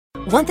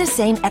Want the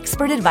same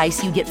expert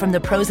advice you get from the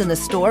pros in the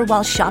store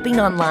while shopping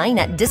online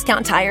at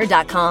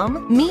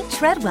DiscountTire.com? Meet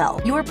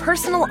Treadwell, your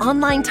personal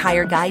online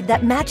tire guide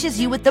that matches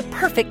you with the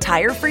perfect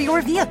tire for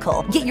your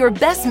vehicle. Get your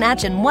best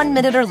match in 1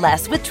 minute or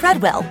less with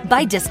Treadwell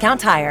by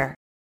Discount Tire.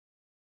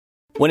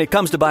 When it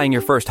comes to buying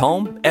your first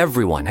home,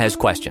 everyone has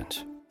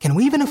questions. Can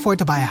we even afford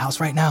to buy a house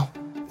right now?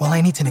 Well,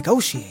 I need to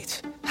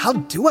negotiate. How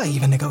do I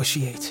even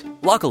negotiate?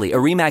 Luckily, a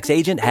RE/MAX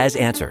agent has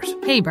answers.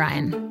 Hey,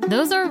 Brian,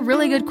 those are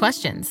really good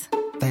questions.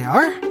 They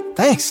are?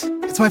 Thanks.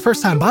 It's my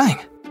first time buying.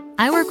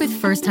 I work with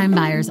first-time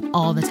buyers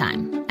all the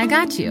time. I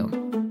got you.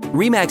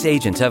 RE/MAX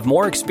agents have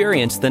more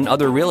experience than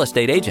other real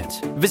estate agents.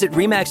 Visit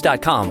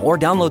RE/MAX.com or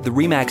download the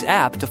RE/MAX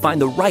app to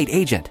find the right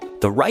agent.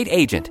 The right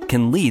agent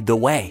can lead the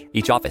way.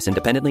 Each office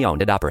independently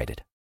owned and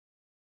operated.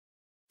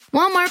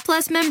 Walmart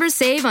Plus members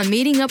save on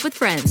meeting up with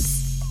friends.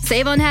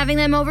 Save on having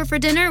them over for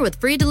dinner with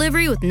free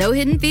delivery with no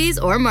hidden fees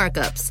or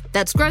markups.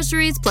 That's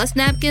groceries, plus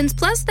napkins,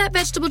 plus that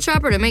vegetable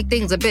chopper to make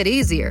things a bit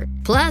easier.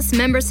 Plus,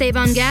 members save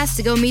on gas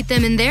to go meet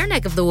them in their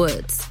neck of the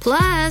woods.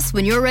 Plus,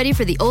 when you're ready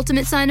for the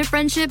ultimate sign of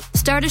friendship,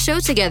 start a show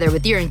together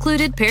with your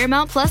included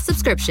Paramount Plus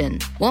subscription.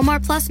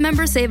 Walmart Plus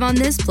members save on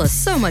this plus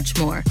so much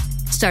more.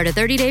 Start a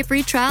 30-day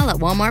free trial at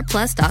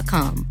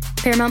walmartplus.com.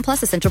 Paramount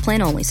Plus Essential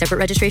Plan only. Separate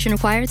registration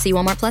required. See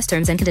Walmart Plus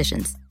terms and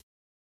conditions.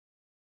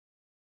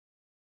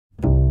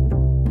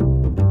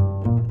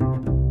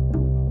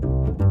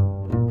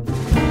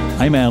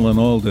 I'm Alan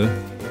Alda,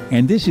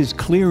 and this is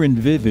Clear and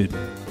Vivid,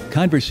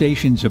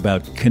 conversations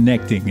about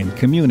connecting and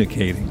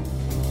communicating.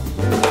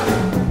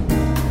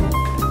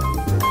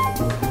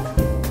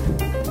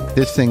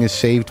 This thing has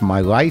saved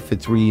my life.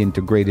 It's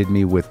reintegrated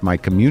me with my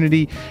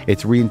community.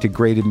 It's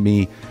reintegrated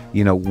me,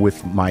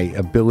 with my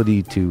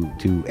ability to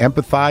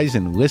empathize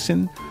and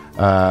listen.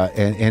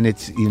 And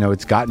it's,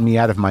 it's gotten me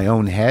out of my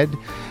own head.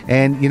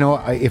 And,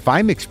 if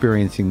I'm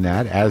experiencing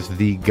that as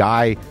the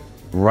guy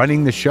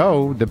running the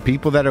show, the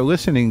people that are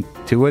listening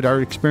to it are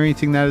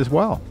experiencing that as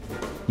well.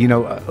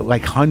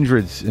 Like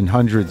hundreds and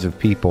hundreds of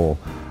people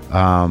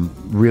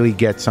really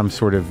get some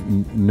sort of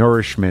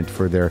nourishment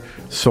for their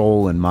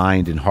soul and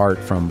mind and heart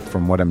from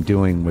what I'm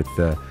doing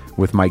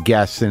with my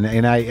guests, and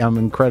I'm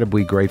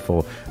incredibly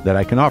grateful that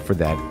I can offer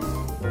that.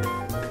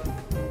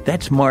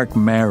 That's Marc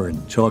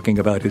Maron talking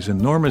about his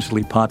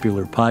enormously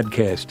popular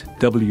podcast,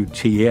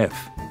 WTF.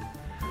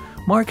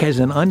 Marc has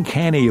an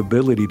uncanny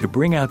ability to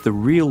bring out the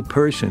real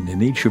person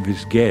in each of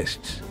his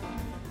guests.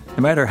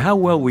 No matter how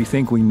well we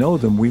think we know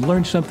them, we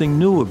learn something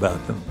new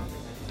about them.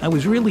 I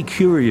was really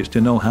curious to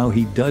know how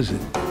he does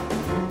it.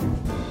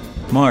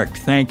 Marc,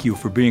 thank you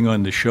for being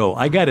on the show.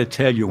 I got to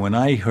tell you, when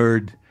I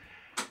heard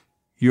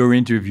your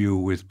interview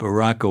with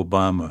Barack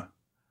Obama,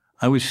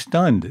 I was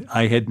stunned.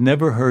 I had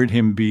never heard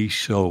him be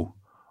so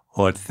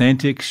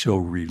authentic, so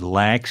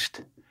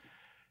relaxed,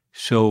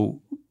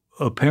 so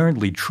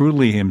apparently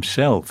truly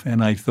himself.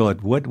 And I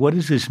thought, what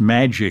is this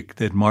magic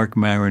that Marc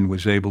Maron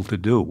was able to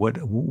do? What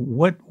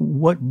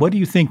do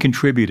you think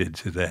contributed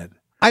to that?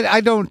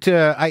 I don't.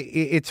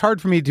 It's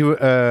hard for me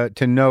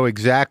to know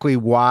exactly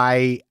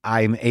why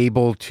I'm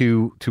able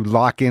to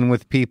lock in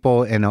with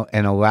people and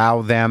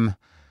allow them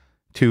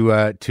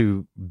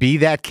to be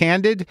that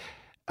candid.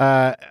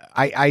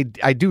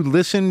 I do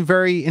listen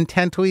very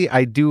intently.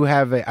 I do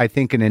have, I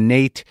think, an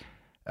innate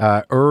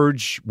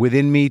urge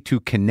within me to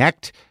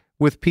connect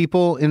with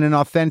people in an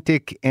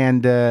authentic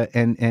and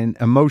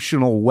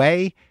emotional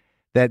way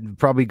that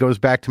probably goes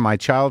back to my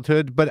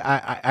childhood. But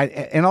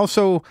I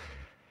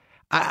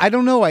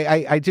don't know.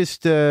 I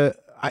just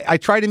I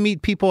try to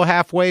meet people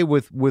halfway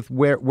with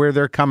where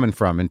they're coming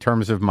from in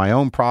terms of my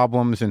own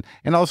problems, and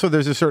also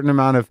there's a certain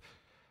amount of,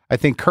 I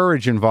think,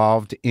 courage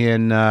involved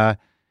in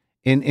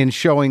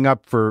showing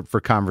up for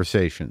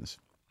conversations.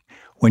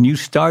 When you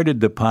started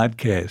the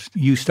podcast,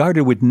 you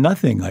started with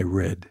nothing, I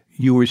read.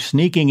 You were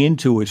sneaking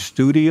into a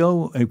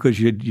studio because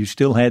you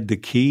still had the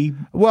key.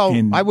 Well,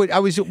 I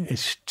was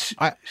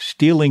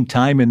stealing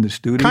time in the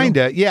studio.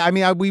 Kinda, yeah. I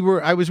mean, I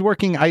was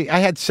working. I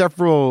had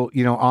several,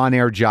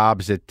 on-air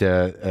jobs at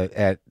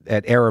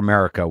Air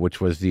America, which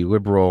was the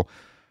liberal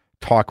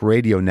talk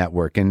radio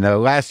network. And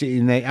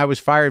I was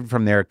fired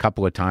from there a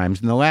couple of times.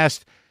 And the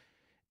last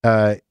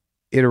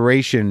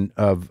iteration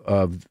of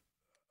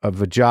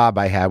a job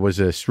I had was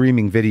a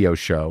streaming video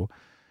show.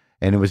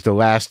 And it was the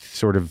last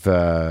sort of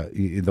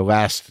the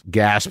last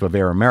gasp of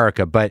Air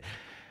America, but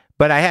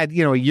I had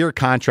a year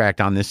contract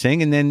on this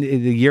thing, and then the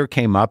year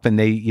came up, and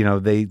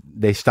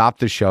they stopped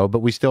the show, but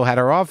we still had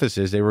our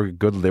offices. They were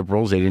good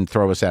liberals; they didn't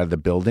throw us out of the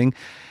building,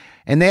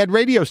 and they had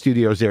radio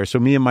studios there. So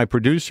me and my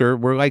producer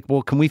were like,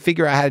 "Well, can we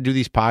figure out how to do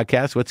these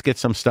podcasts? Let's get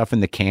some stuff in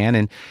the can."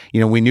 And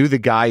we knew the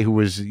guy who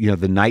was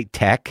the night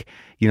tech.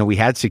 We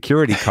had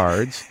security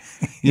cards.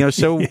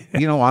 So,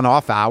 on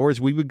off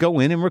hours, we would go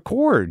in and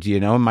record,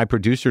 and my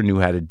producer knew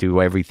how to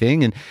do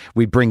everything. And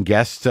we'd bring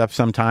guests up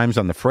sometimes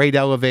on the freight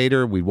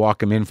elevator. We'd walk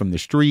them in from the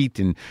street,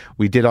 and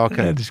we did all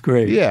kinds of... That's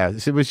great. Yeah.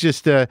 So it was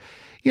just, it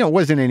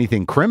wasn't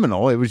anything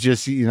criminal. It was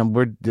just,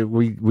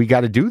 we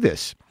got to do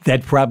this.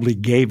 That probably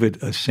gave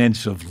it a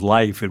sense of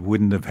life it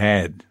wouldn't have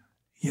had,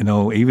 You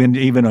know,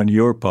 even on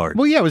your part.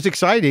 Well, yeah, it was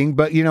exciting,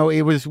 but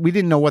we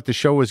didn't know what the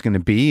show was going to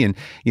be, and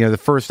the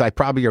first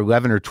probably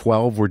 11 or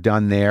 12 were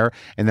done there,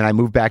 and then I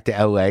moved back to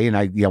L.A. and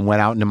I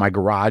went out into my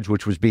garage,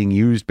 which was being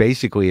used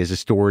basically as a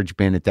storage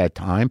bin at that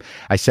time.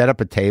 I set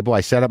up a table, I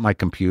set up my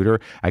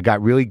computer, I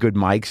got really good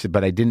mics,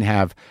 but I didn't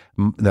have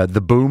the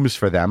booms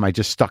for them. I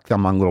just stuck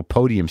them on little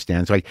podium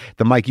stands, like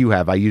the mic you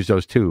have. I use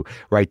those too,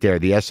 right there,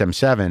 the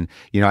SM7.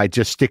 I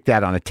just stick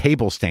that on a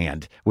table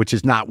stand, which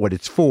is not what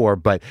it's for,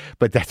 but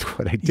that's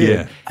what I did.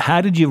 Yeah. How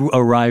did you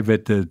arrive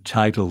at the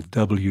title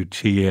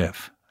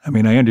WTF? I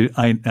mean,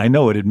 I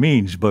know what it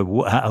means, but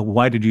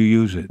why did you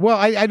use it? Well,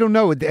 I don't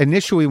know.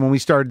 Initially, when we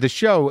started the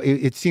show,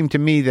 it seemed to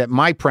me that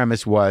my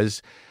premise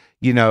was,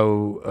 the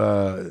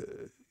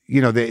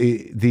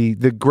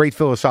great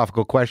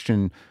philosophical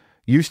question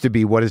used to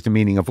be, what is the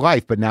meaning of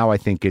life? But now I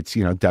think it's,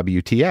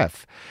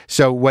 WTF.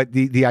 So what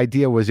the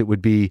idea was, it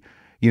would be,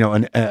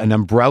 an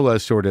umbrella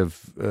sort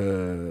of,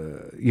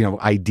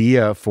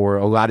 idea for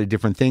a lot of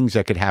different things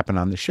that could happen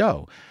on the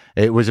show.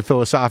 It was a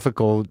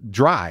philosophical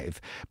drive,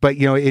 but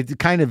it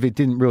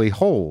didn't really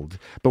hold.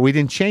 But we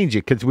didn't change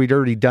it because we'd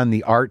already done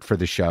the art for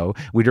the show.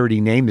 We'd already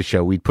named the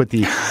show. We'd put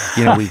the,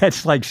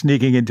 It's like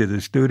sneaking into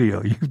the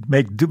studio. You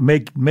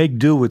make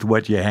do with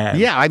what you have.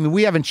 Yeah, I mean,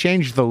 we haven't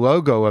changed the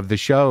logo of the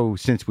show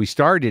since we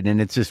started,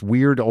 and it's this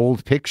weird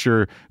old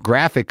picture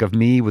graphic of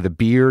me with a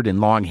beard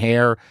and long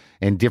hair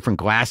and different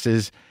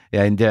glasses,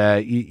 and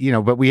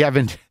but we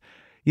haven't.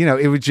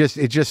 It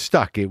just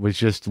stuck. It was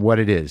just what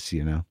it is.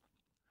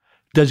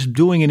 Does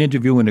doing an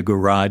interview in a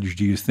garage,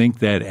 do you think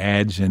that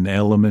adds an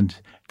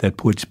element that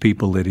puts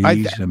people at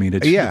ease?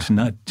 It's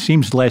not,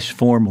 seems less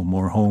formal,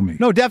 more homey.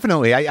 No,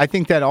 definitely. I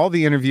think that all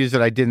the interviews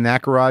that I did in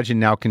that garage and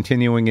now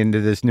continuing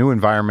into this new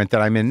environment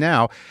that I'm in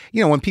now,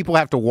 when people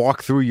have to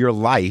walk through your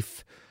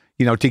life,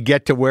 to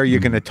get to where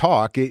you're going to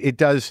talk, it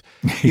does,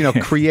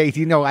 create,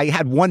 I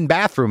had one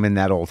bathroom in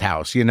that old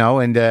house,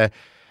 and,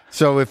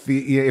 so if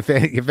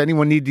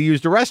anyone need to use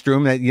the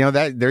restroom,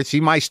 that they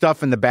see my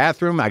stuff in the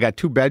bathroom. I got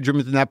 2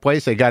 bedrooms in that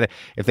place.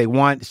 If they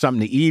want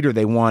something to eat or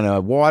they want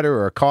a water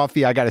or a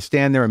coffee, I got to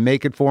stand there and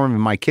make it for them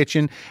in my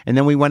kitchen. And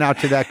then we went out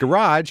to that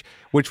garage,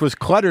 which was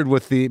cluttered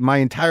with my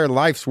entire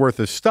life's worth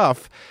of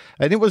stuff,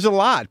 and it was a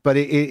lot. But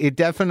it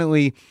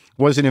definitely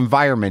was an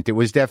environment. It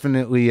was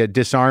definitely a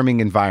disarming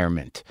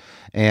environment,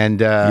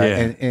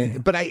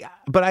 but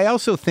I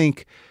also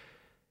think,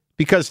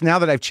 because now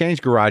that I've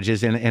changed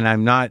garages and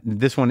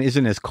this one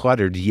isn't as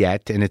cluttered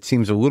yet, and it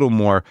seems a little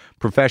more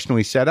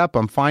professionally set up,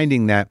 I'm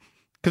finding that,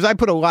 because I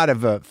put a lot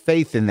of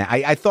faith in that.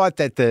 I thought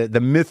that the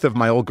myth of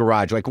my old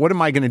garage, like, what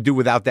am I going to do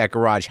without that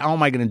garage? How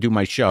am I going to do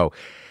my show?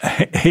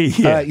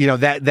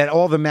 That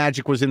all the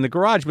magic was in the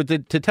garage. But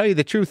to tell you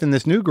the truth, in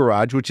this new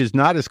garage, which is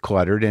not as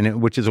cluttered and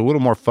which is a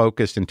little more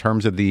focused in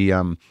terms of the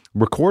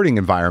recording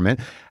environment,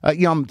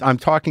 I'm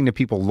talking to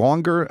people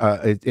longer.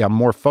 I'm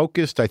more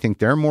focused. I think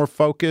they're more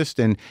focused.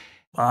 And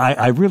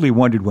I really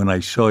wondered when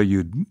I saw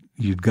you'd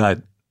got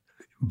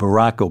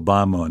Barack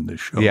Obama on the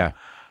show. Yeah.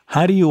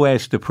 How do you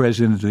ask the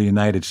President of the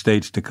United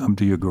States to come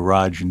to your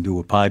garage and do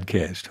a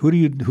podcast? Who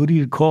do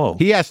you call?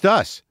 He asked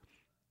us.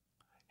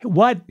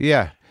 What?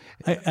 Yeah.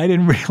 I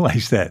didn't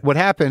realize that. What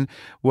happened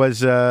was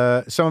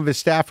some of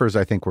his staffers,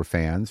 I think, were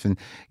fans. And,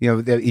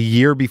 a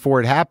year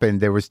before it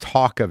happened, there was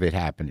talk of it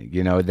happening,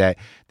 that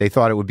they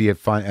thought it would be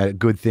a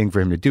good thing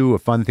for him to do, a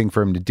fun thing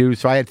for him to do.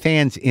 So I had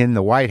fans in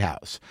the White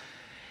House.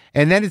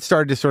 And then it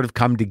started to sort of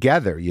come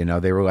together.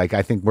 They were like,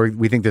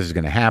 we think this is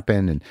going to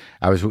happen. And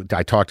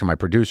I talked to my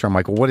producer. I'm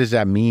like, well, what does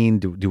that mean?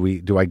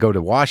 Do I go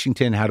to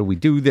Washington? How do we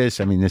do this?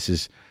 I mean, this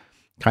is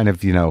kind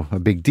of, a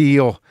big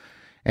deal.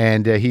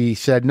 And he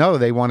said, no,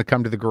 they want to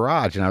come to the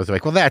garage. And I was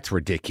like, well, that's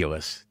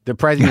ridiculous. The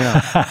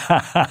president.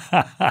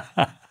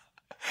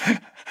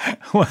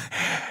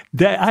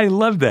 I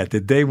love that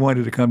they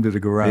wanted to come to the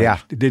garage. Yeah.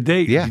 Did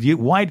they? Yeah.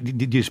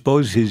 Did you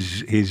suppose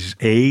his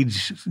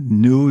aides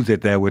knew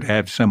that would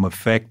have some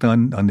effect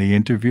on the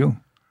interview?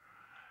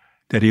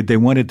 That they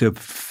wanted to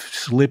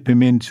slip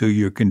him into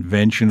your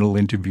conventional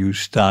interview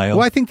style?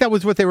 Well, I think that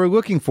was what they were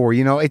looking for.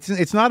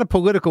 It's not a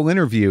political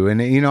interview,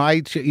 and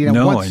I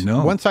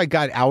know. Once I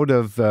got out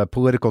of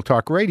political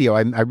talk radio,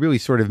 I really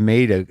sort of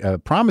made a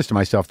promise to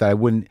myself that I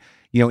wouldn't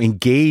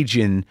engage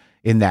in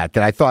that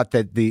I thought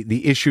that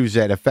the issues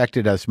that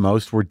affected us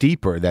most were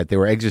deeper, that they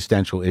were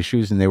existential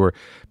issues, and they were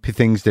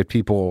things that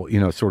people,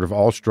 sort of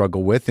all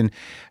struggle with.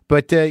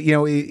 But I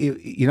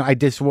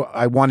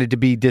wanted to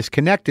be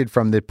disconnected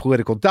from the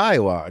political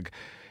dialogue,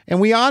 and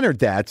we honored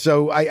that.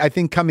 So I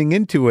think coming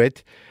into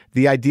it,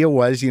 the idea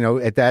was,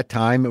 at that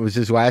time, it was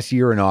his last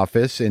year in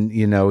office, and,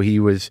 he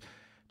was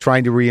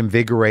trying to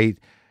reinvigorate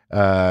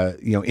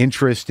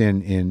interest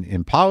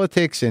in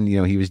politics, and,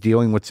 he was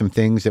dealing with some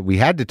things that we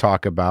had to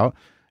talk about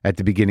at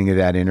the beginning of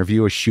that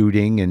interview, a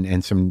shooting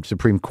and some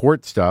Supreme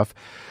Court stuff.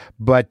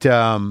 But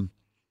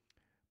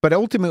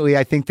ultimately,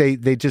 I think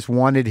they just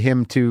wanted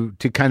him to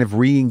kind of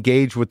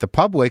re-engage with the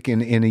public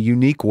in a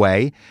unique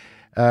way.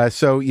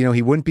 So,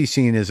 he wouldn't be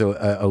seen as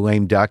a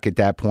lame duck at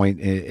that point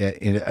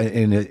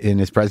in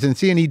his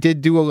presidency. And he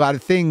did do a lot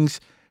of things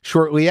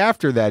shortly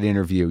after that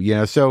interview. You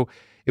know, so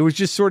it was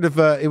just sort of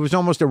it was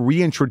almost a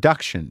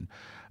reintroduction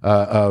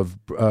of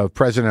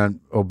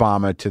President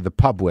Obama to the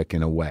public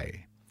in a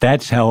way.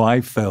 That's how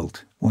I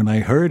felt when I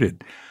heard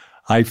it.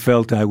 I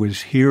felt I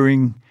was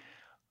hearing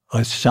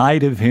a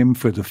side of him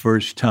for the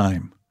first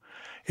time.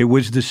 It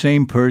was the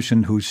same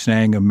person who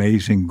sang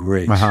Amazing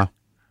Grace.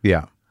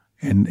 Yeah.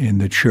 In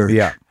the church.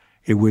 Yeah.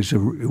 It was a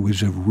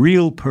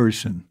real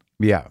person.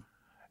 Yeah.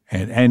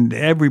 And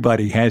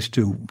everybody has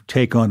to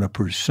take on a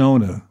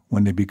persona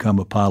when they become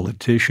a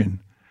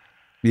politician.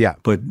 Yeah.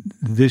 But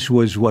this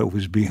was what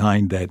was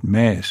behind that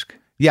mask.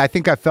 Yeah, I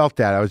think I felt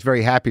that. I was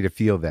very happy to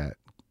feel that.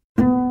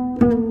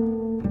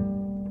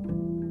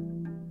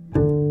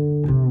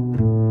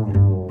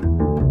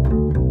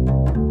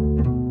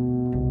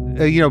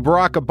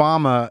 Barack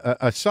Obama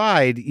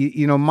aside,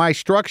 my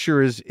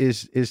structure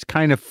is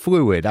kind of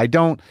fluid. I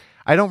don't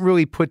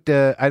really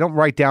I don't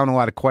write down a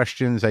lot of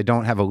questions. I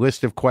don't have a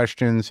list of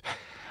questions.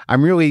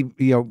 I'm really,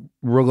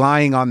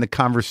 relying on the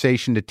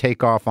conversation to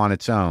take off on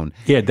its own.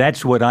 Yeah,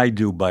 that's what I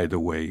do, by the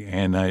way.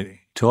 And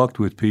I talked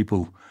with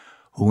people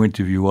who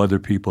interview other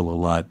people a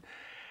lot,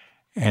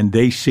 and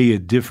they see a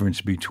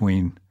difference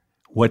between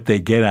what they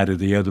get out of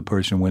the other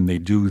person when they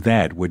do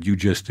that, what you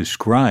just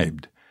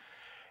described,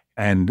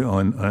 and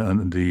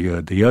on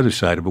the other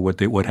side of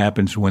it, what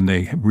happens when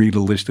they read a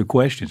list of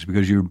questions,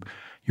 because you're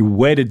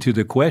wedded to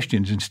the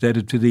questions instead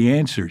of to the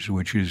answers,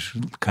 which is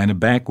kind of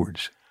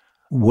backwards.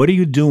 What do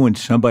you do when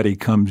somebody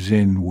comes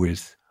in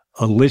with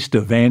a list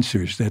of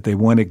answers that they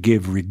want to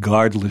give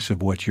regardless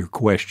of what your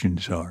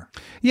questions are?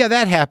 Yeah,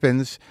 that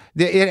happens.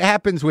 It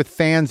happens with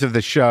fans of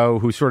the show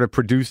who sort of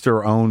produce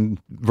their own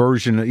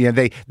version.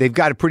 They've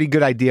got a pretty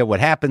good idea what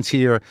happens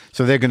here,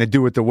 so they're going to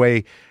do it the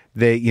way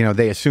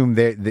they assume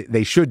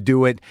they should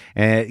do it,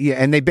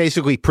 and they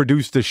basically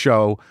produce the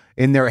show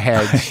in their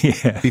heads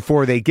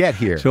before they get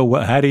here. So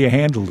how do you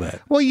handle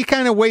that? Well, you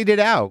kind of wait it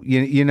out,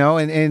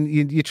 and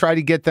you try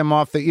to get them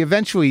off.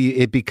 Eventually,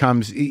 it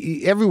becomes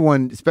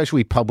everyone,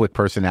 especially public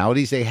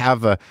personalities, they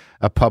have a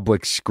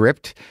public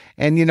script,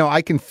 and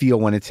I can feel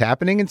when it's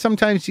happening. And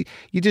sometimes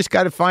you just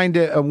got to find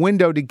a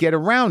window to get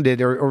around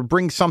it, or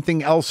bring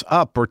something else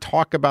up, or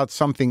talk about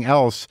something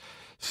else,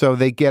 so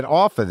they get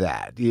off of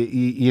that.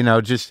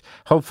 Just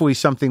hopefully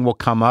something will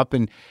come up.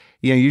 And,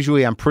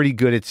 usually I'm pretty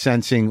good at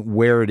sensing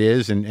where it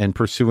is and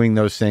pursuing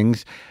those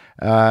things.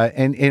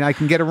 And I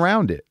can get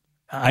around it.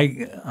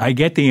 I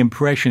get the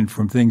impression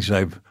from things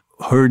I've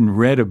heard and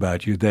read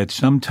about you that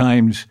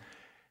sometimes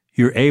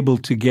you're able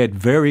to get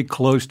very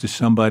close to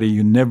somebody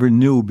you never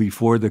knew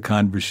before the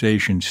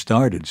conversation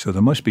started. So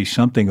there must be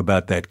something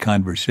about that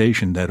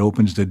conversation that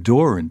opens the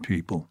door in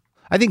people.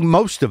 I think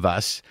most of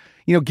us,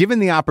 given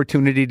the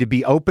opportunity to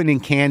be open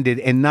and candid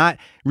and not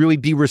really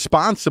be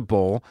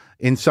responsible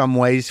in some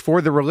ways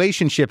for the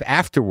relationship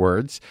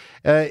afterwards,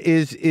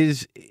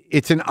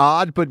 it's an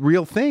odd but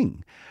real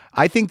thing.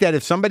 I think that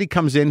if somebody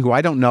comes in who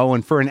I don't know,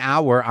 and for an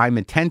hour I'm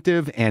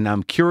attentive and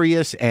I'm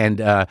curious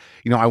and, I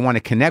want to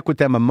connect with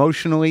them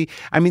emotionally,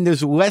 I mean,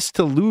 there's less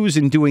to lose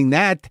in doing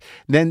that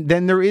than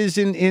there is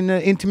in an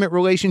intimate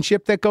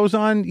relationship that goes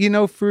on,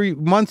 for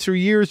months or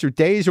years or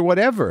days or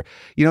whatever.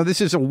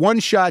 This is a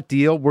one-shot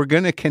deal. We're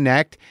going to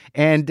connect,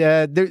 and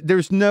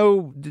there's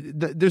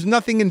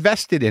nothing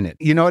invested in it.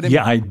 You know what I mean?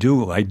 Yeah, I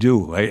do. I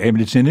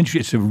mean,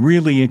 it's a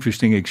really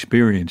interesting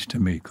experience to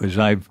me, because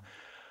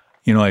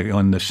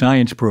on the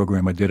science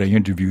program I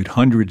interviewed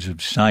hundreds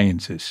of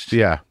scientists.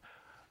 Yeah.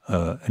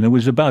 And it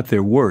was about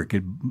their work.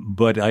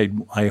 But I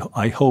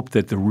hoped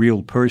that the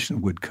real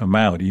person would come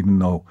out, even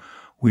though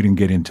we didn't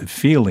get into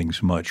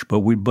feelings much.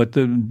 But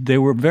they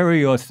were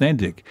very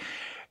authentic.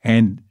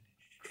 And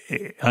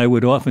I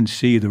would often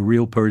see the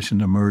real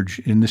person emerge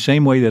in the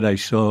same way that I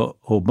saw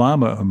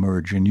Obama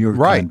emerge in your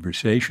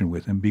conversation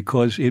with him,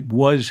 because it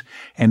was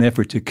an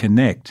effort to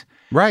connect.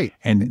 Right.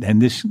 And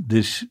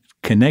this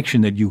connection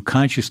that you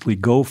consciously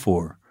go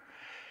for,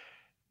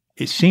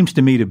 it seems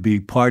to me to be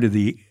part of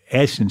the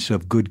essence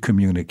of good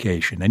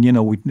communication. And,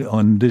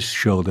 on this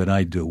show that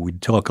I do, we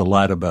talk a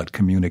lot about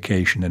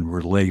communication and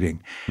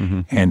relating,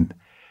 and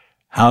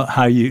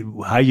how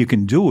you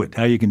can do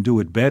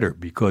it better,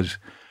 because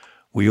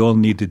we all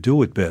need to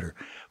do it better.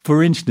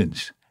 For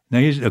instance, now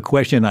here's a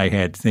question I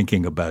had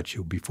thinking about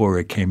you before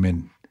I came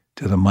in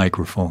to the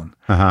microphone.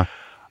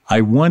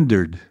 I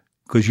wondered,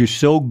 because you're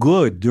so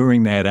good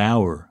during that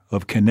hour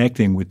of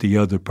connecting with the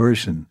other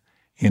person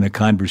in a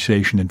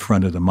conversation in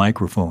front of the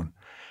microphone.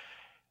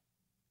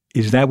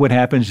 Is that what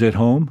happens at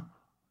home?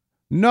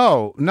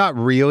 No, not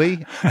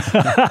really.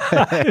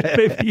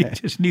 Maybe you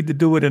just need to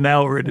do it an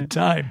hour at a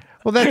time.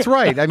 Well, that's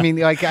right. I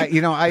mean,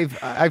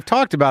 I've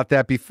talked about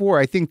that before.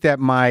 I think that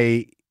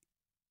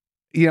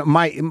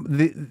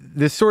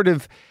the sort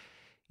of,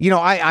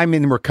 I'm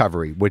in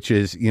recovery, which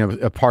is,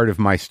 a part of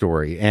my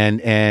story.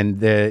 And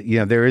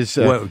there is.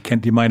 Do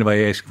you mind if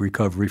I ask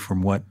recovery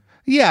from what?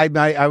 Yeah,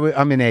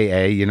 I'm in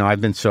AA.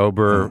 I've been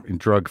sober and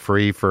drug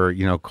free for,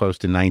 close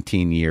to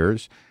 19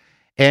 years.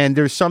 And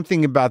there's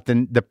something about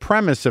the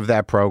premise of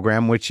that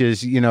program, which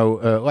is, I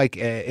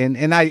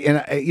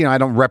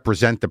don't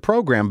represent the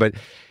program, but,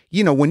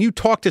 when you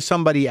talk to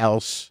somebody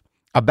else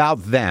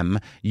about them,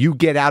 you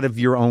get out of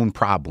your own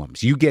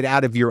problems. You get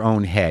out of your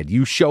own head.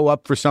 You show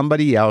up for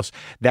somebody else.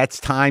 That's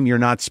time you're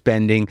not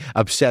spending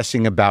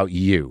obsessing about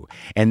you.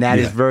 And that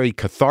is very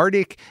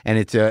cathartic, and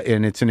it's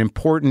an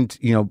important,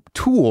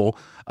 tool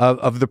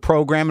of the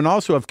program, and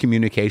also of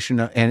communication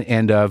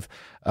and of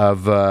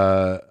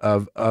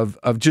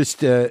just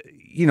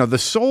the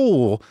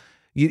soul.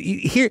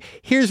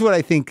 Here's what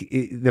I think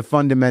the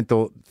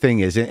fundamental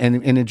thing is,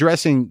 and in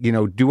addressing,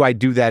 do I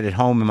do that at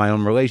home in my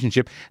own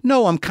relationship?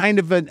 No, I'm kind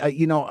of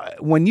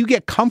when you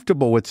get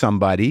comfortable with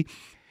somebody,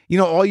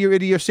 all your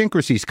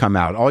idiosyncrasies come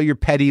out, all your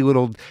petty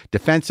little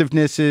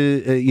defensiveness,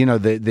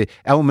 the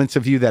elements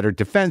of you that are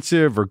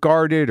defensive or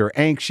guarded or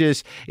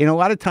anxious. And a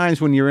lot of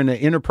times when you're in an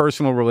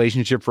interpersonal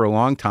relationship for a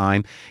long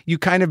time, you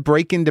kind of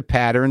break into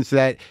patterns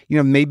that,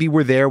 maybe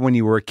were there when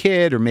you were a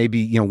kid, or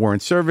maybe,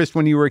 weren't serviced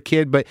when you were a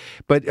kid, but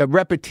a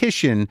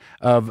repetition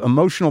of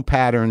emotional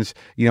patterns,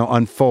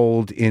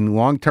 unfold in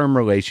long-term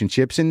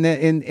relationships. And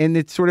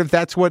it's sort of,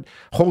 that's what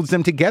holds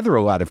them together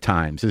a lot of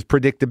times, is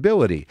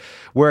predictability.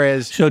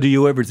 Whereas... So do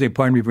you ever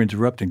pardon me for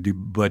interrupting,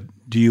 but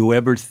do you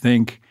ever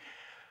think,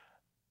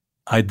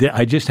 I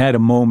just had a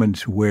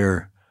moment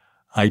where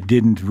I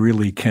didn't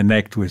really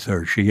connect with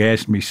her. She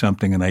asked me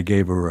something and I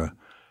gave her a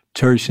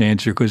terse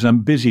answer because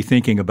I'm busy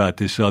thinking about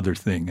this other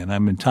thing, and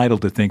I'm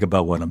entitled to think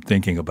about what I'm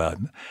thinking about.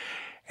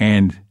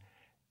 And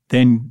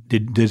then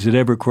does it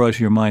ever cross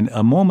your mind,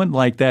 a moment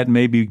like that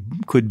maybe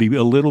could be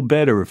a little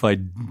better if I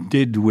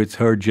did with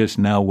her just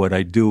now what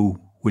I do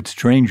with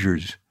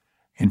strangers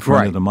in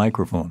front of the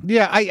microphone?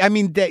 Yeah, I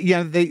mean,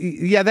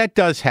 that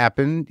does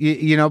happen,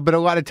 but a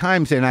lot of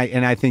times, and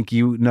I think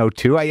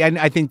too,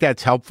 I think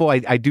that's helpful.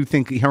 I do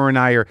think her and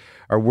I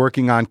are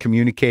working on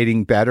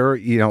communicating better,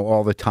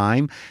 all the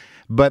time.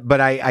 But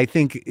I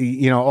think,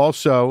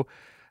 also...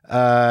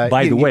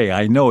 By the way,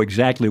 I know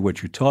exactly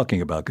what you're talking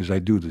about because I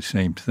do the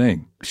same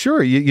thing.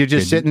 Sure. You're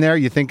just sitting there,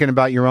 you're thinking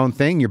about your own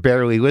thing, you're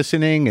barely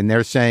listening, and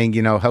they're saying,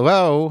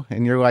 hello,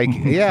 and you're like,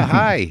 yeah,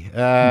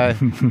 hi.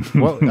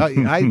 Well,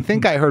 I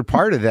think I heard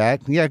part of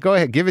that. Yeah, go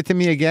ahead, give it to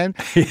me again.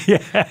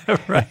 Yeah,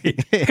 right.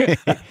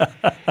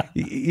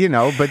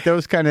 But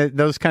those kind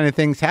of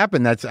things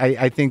happen.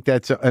 I think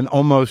that's an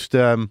almost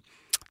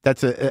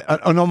that's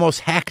an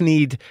almost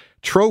hackneyed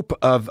trope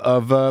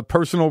of a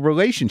personal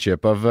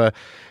relationship, of the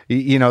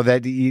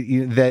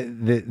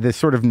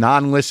sort of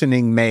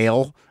non-listening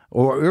male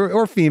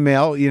or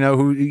female,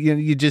 who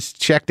you just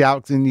checked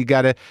out and you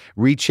got to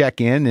recheck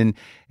in,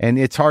 and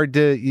it's hard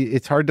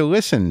to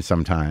listen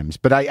sometimes.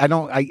 But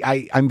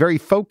I'm very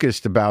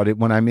focused about it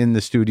when I'm in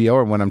the studio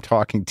or when I'm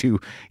talking to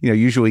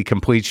usually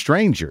complete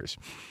strangers.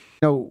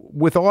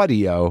 With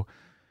audio,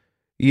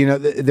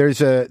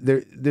 there's a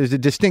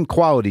distinct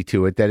quality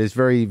to it that is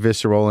very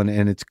visceral,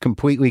 and it's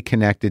completely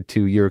connected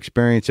to your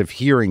experience of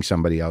hearing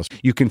somebody else.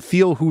 You can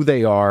feel who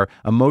they are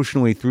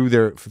emotionally through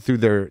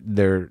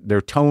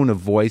their tone of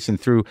voice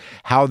and through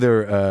how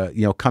they're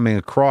coming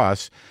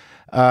across.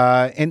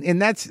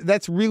 And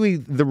that's really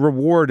the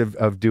reward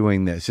of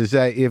doing this, is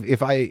that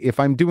if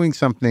I'm doing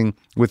something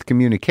with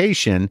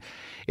communication,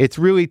 it's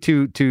really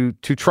to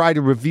try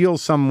to reveal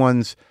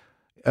someone's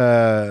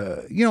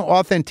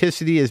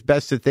authenticity as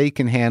best that they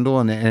can handle,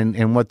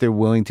 and what they're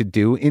willing to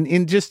do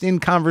in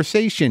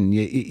conversation,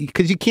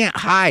 because you can't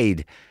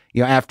hide,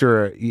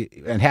 after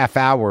a half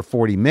hour,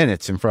 40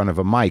 minutes in front of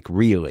a mic,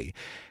 really,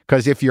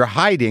 because if you're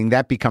hiding,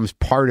 that becomes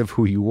part of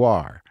who you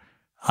are.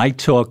 I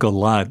talk a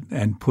lot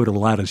and put a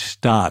lot of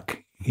stock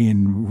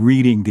in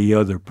reading the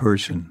other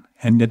person,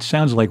 and it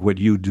sounds like what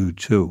you do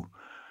too.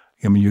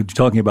 I mean, you're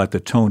talking about the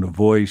tone of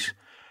voice.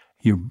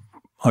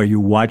 Are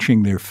you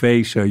watching their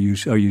face? Are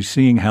you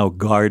seeing how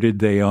guarded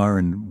they are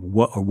and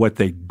what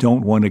they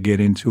don't want to get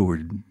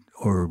into,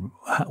 or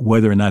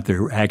whether or not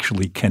they're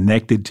actually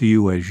connected to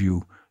you as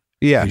you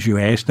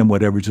ask them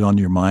whatever's on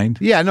your mind?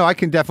 Yeah, no, I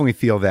can definitely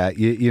feel that.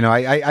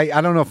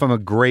 I don't know if I'm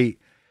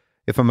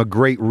a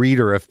great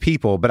reader of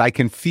people, but I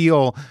can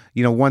feel,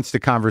 once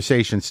the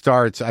conversation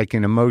starts, I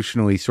can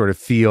emotionally sort of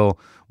feel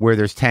where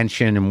there's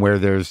tension and where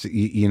there's,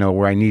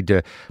 where I need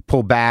to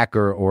pull back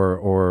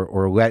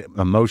or let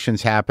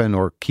emotions happen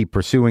or keep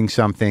pursuing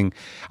something.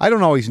 I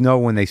don't always know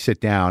when they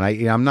sit down. I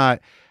don't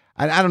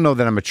know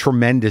that I'm a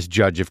tremendous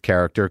judge of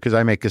character, because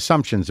I make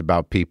assumptions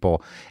about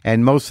people,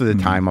 and most of the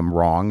time I'm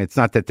wrong. It's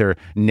not that they're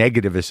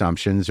negative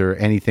assumptions or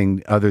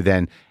anything other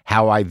than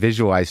how I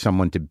visualize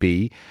someone to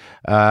be.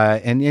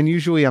 And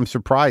usually I'm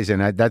surprised,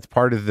 and that's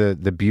part of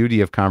the beauty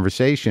of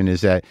conversation,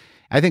 is that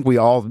I think we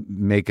all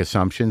make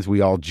assumptions.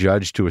 We all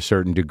judge to a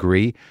certain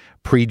degree,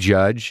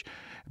 prejudge.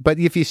 But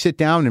if you sit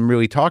down and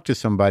really talk to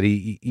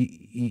somebody,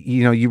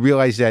 you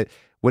realize that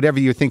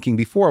whatever you're thinking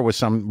before was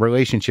some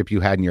relationship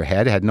you had in your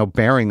head, had no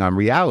bearing on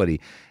reality.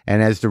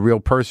 And as the real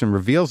person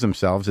reveals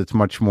themselves, it's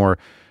much more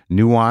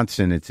nuanced,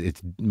 and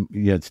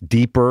it's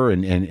deeper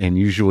and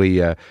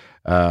usually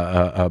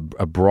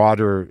a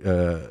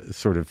broader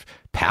sort of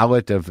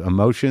palette of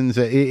emotions.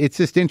 It's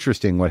just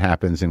interesting what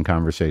happens in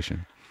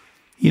conversation.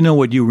 You know,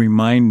 what you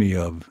remind me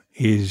of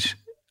is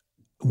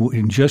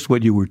in just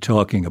what you were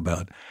talking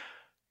about.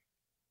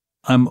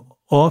 I'm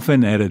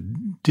often at a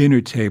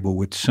dinner table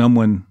with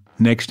someone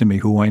next to me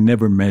who I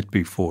never met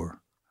before.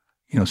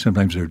 You know,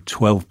 sometimes there are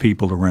 12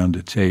 people around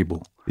a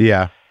table.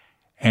 Yeah.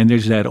 And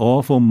there's that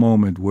awful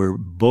moment where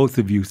both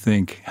of you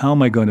think, how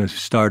am I going to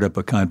start up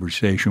a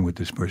conversation with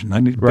this person?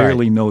 I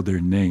barely know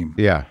their name.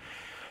 Yeah.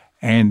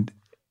 And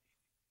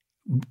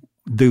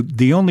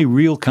the only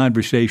real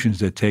conversations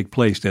that take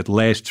place that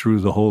last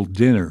through the whole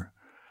dinner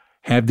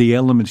have the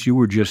elements you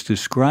were just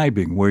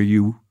describing, where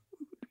you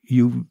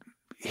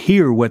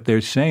hear what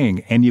they're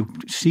saying and you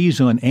seize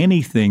on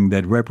anything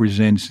that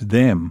represents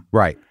them.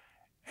 Right.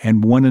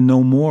 And want to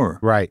know more.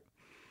 Right.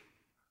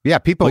 Yeah,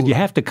 people. But you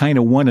have to kind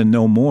of want to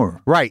know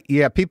more. Right.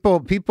 Yeah, people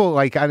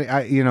like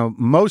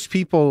most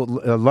people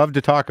love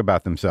to talk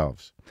about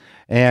themselves,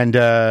 and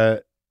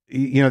they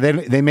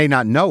may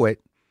not know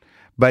it,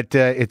 but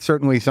it's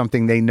certainly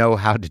something they know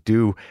how to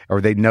do,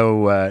 or they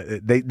know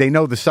they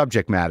know the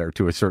subject matter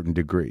to a certain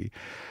degree.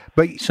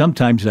 But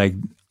sometimes I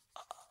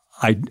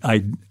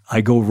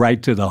go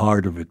right to the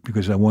heart of it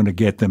because I want to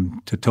get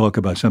them to talk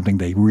about something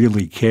they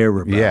really care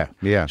about. Yeah,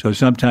 yeah. So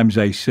sometimes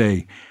I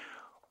say,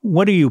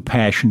 what are you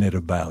passionate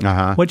about?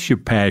 Uh-huh. What's your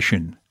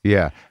passion?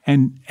 Yeah.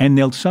 And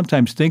they'll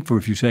sometimes think for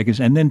a few seconds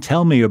and then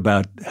tell me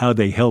about how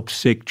they help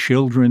sick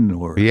children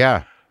or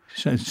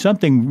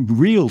something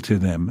real to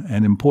them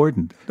and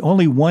important.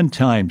 Only one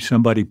time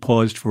somebody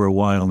paused for a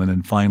while and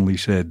then finally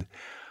said,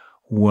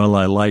 well,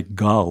 I like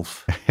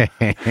golf.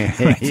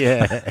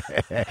 Yeah.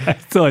 I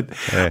thought,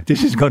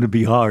 this is going to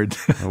be hard.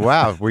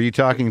 Wow. Were you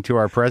talking to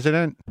our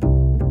president?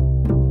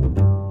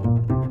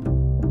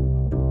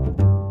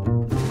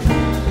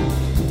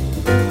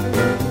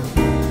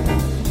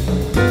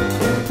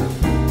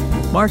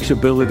 Mark's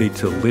ability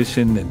to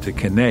listen and to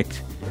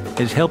connect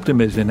has helped him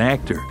as an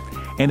actor,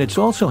 and it's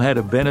also had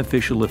a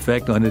beneficial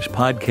effect on his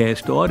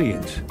podcast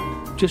audience.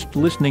 Just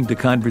listening to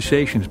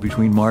conversations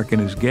between Mark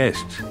and his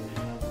guests.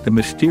 The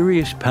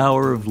mysterious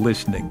power of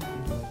listening,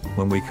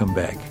 when we come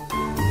back.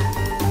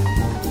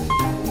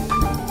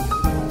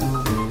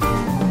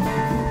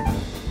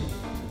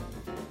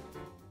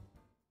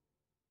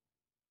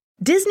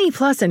 Disney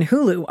Plus and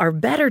Hulu are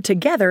better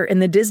together in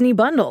the Disney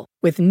Bundle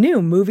with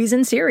new movies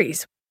and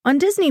series. On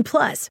Disney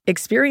Plus,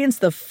 experience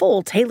the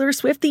full Taylor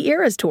Swift The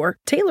Eras Tour,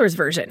 Taylor's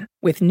version,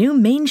 with new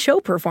main show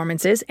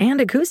performances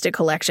and acoustic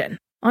collection.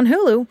 On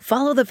Hulu,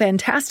 follow the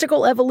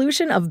fantastical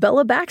evolution of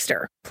Bella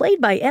Baxter, played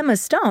by Emma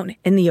Stone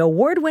in the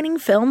award-winning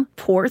film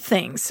Poor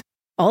Things.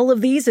 All of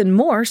these and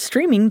more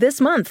streaming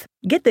this month.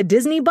 Get the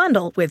Disney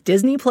Bundle with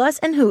Disney Plus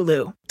and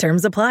Hulu.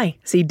 Terms apply.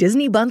 See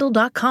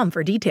DisneyBundle.com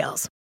for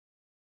details.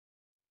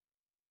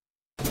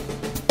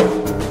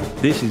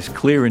 This is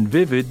Clear and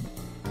Vivid,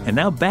 and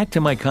now back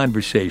to my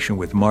conversation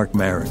with Marc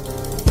Maron.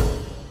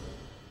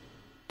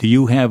 Do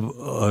you have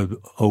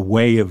a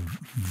way of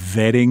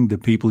vetting the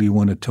people you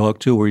want to talk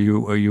to, or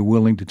are you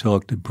willing to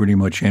talk to pretty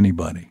much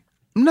anybody?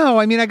 No,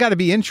 I mean, I got to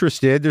be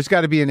interested. There's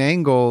got to be an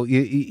angle.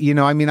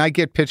 I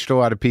get pitched a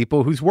lot of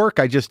people whose work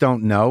I just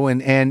don't know.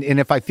 And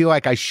if I feel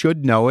like I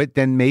should know it,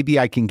 then maybe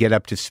I can get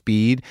up to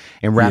speed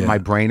and wrap my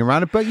brain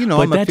around it. But,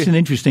 that's an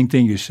interesting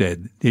thing you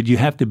said, that you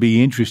have to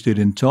be interested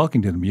in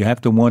talking to them. You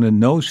have to want to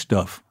know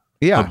stuff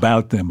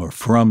about them or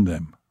from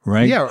them,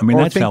 right? Yeah. I mean,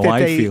 that's how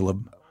I feel.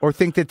 Or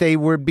think that they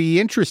would be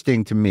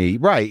interesting to me.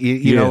 Right.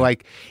 You know,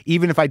 like,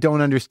 even if I don't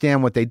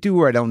understand what they do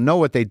or I don't know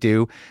what they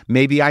do,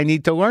 maybe I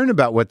need to learn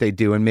about what they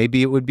do, and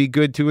maybe it would be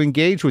good to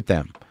engage with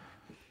them.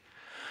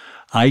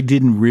 I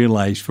didn't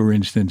realize, for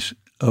instance,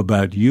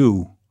 about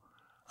you,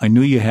 I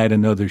knew you had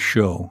another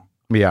show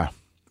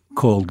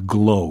called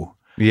Glow.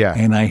 Yeah.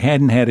 And I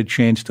hadn't had a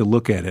chance to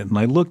look at it. And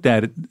I looked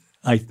at it,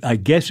 I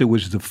guess it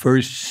was the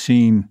first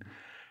scene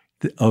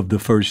of the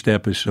first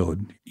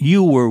episode.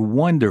 You were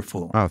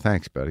wonderful. Oh,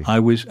 thanks, buddy.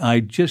 I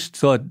just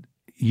thought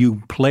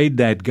you played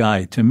that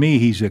guy. To me,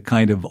 he's a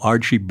kind of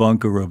Archie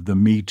Bunker of the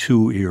Me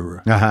Too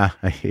era.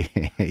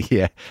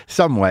 Yeah,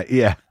 somewhat.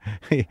 Yeah.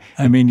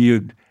 I mean,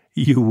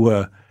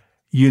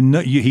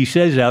 he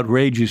says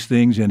outrageous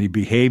things and he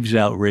behaves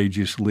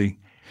outrageously.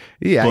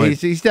 Yeah,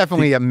 he's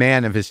definitely a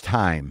man of his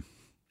time.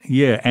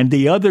 Yeah, and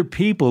the other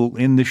people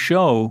in the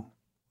show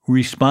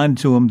respond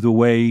to him the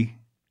way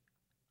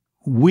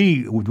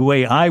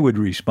I would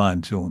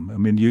respond to him. I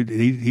mean,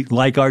 he,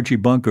 like Archie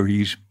Bunker,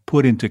 he's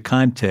put into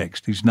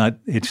context. It's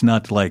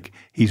not like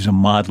he's a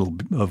model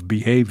of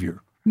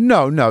behavior.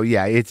 No,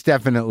 yeah, it's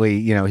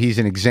definitely, he's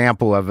an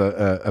example of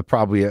a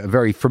probably a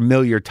very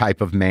familiar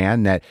type of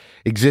man that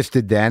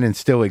existed then and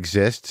still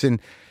exists.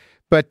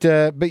 But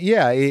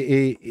yeah,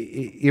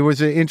 it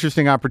was an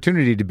interesting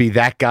opportunity to be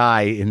that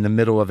guy in the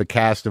middle of a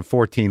cast of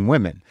 14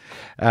 women.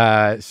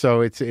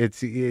 So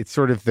it's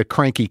sort of the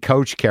cranky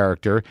coach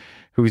character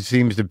who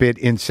seems a bit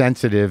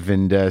insensitive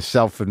and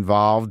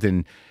self-involved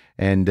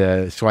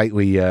and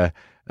slightly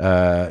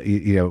I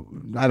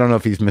don't know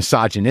if he's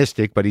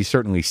misogynistic, but he's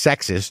certainly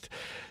sexist.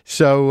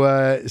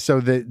 So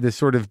the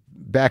sort of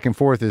back and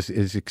forth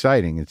is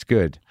exciting. It's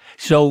good.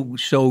 So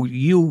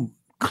you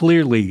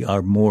clearly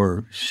are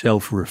more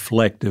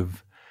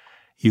self-reflective.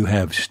 You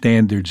have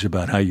standards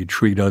about how you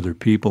treat other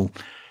people.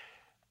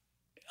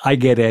 I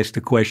get asked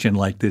a question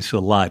like this a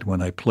lot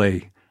when I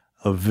play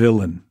a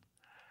villain.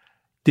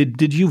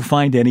 Did you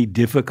find any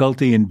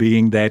difficulty in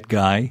being that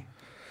guy?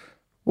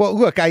 Well,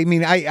 look, I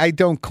mean, I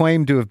don't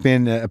claim to have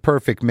been a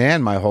perfect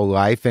man my whole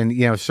life.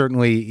 And,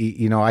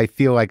 certainly, I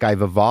feel like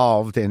I've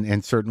evolved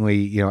and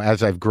certainly,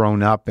 as I've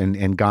grown up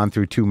and gone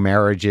through 2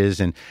 marriages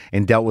and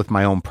dealt with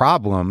my own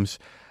problems,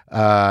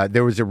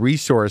 there was a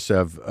resource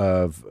of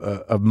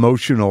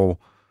emotional,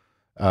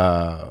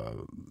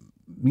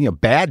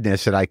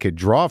 badness that I could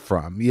draw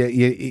from.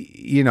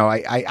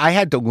 I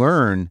had to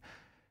learn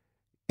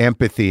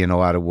empathy in a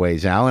lot of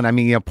ways, Alan. I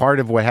mean, part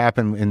of what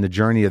happened in the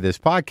journey of this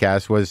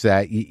podcast was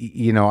that,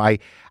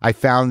 I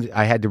found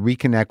I had to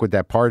reconnect with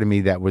that part of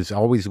me that was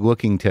always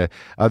looking to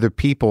other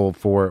people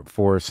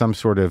for some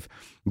sort of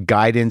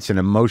guidance and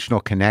emotional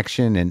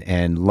connection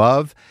and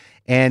love.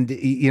 And,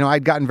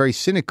 I'd gotten very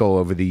cynical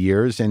over the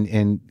years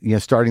and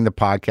starting the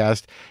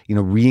podcast,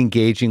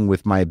 re-engaging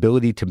with my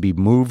ability to be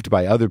moved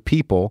by other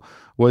people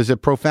was a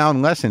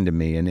profound lesson to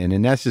me and a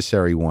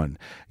necessary one,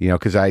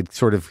 because I'd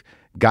sort of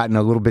gotten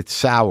a little bit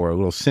sour, a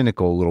little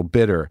cynical, a little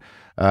bitter.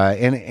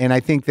 And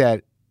I think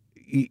that,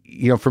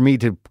 for me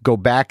to go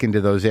back into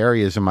those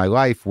areas of my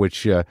life,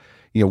 which,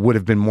 would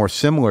have been more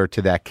similar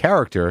to that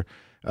character,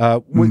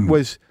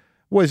 was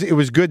it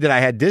was good that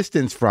I had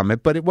distance from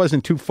it, but it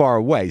wasn't too far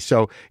away.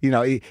 So,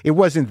 it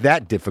wasn't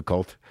that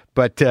difficult,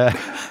 but, I'm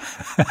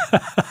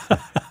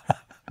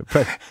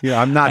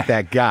not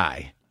that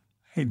guy.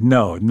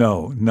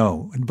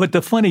 No. But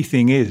the funny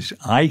thing is,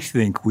 I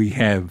think we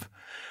have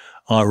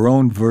our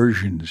own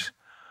versions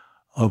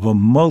of a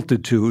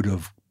multitude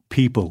of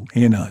people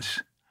in us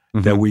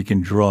that we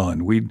can draw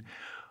on.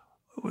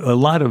 A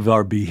lot of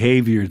our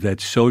behavior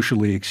that's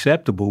socially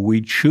acceptable, we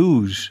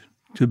choose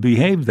to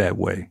behave that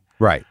way.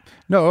 Right.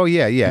 No, oh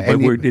yeah. But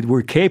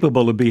we're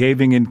capable of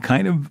behaving in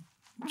kind of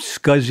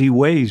scuzzy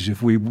ways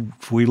if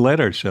we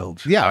let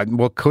ourselves. Yeah,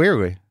 well,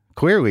 clearly.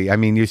 I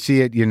mean, you see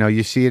it,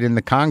 you see it in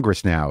the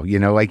Congress now,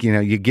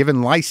 you're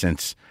given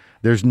license.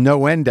 There's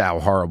no end to how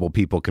horrible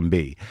people can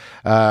be.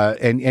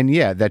 And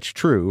yeah, that's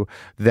true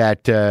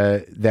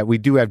that we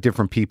do have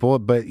different people,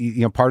 but,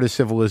 part of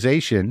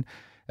civilization,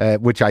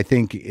 which I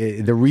think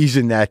the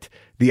reason that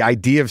the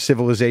idea of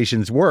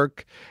civilizations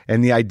work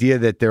and the idea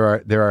that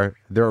there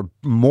are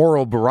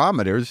moral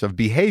barometers of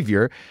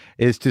behavior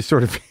is to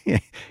sort of,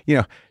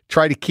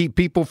 try to keep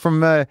people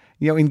from,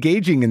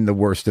 engaging in the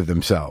worst of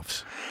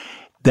themselves.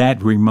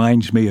 That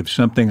reminds me of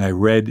something I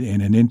read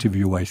in an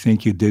interview I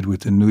think you did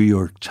with the New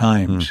York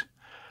Times,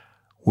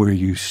 where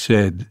you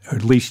said, or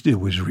at least it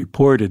was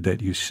reported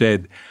that you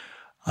said,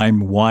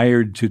 I'm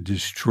wired to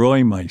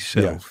destroy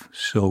myself. Yes.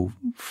 So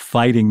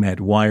fighting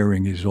that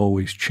wiring is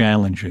always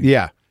challenging.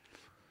 Yeah.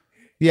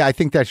 Yeah, I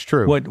think that's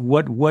true. What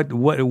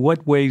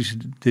ways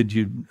did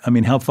you, I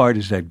mean, how far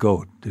does that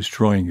go,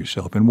 destroying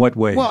yourself? In what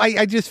ways? Well,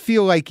 I just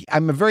feel like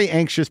I'm a very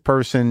anxious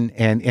person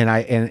and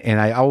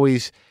I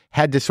always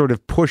had to sort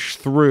of push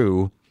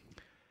through,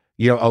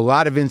 a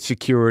lot of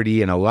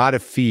insecurity and a lot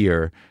of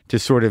fear to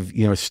sort of,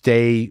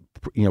 stay,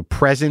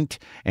 present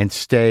and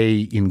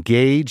stay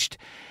engaged.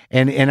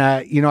 And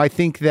I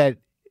think that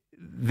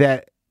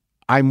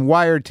I'm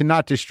wired to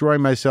not destroy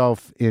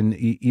myself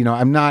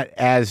I'm not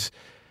as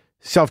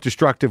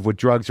self-destructive with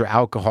drugs or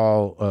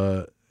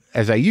alcohol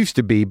as I used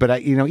to be,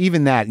 but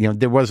even that,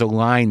 there was a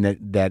line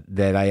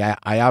that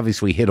I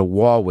obviously hit a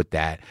wall with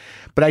that.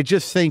 But I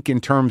just think in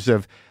terms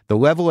of the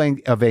level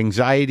of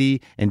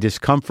anxiety and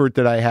discomfort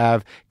that I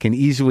have can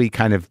easily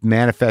kind of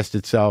manifest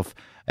itself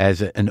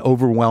as an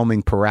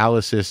overwhelming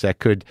paralysis that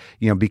could,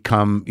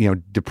 become,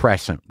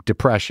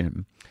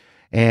 depression.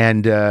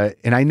 And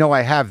I know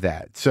I have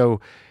that. So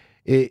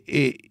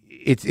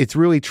it's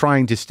really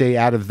trying to stay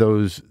out of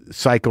those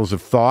cycles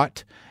of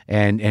thought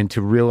and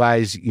to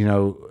realize,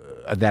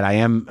 that I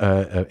am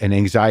an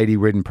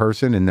anxiety-ridden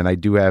person and that I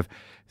do have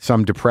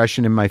some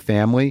depression in my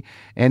family,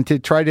 and to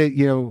try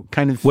to,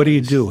 kind of. What do you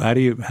do? How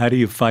do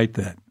you fight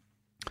that?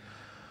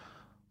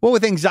 Well,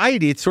 with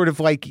anxiety, it's sort of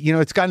like,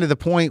 it's gotten to the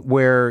point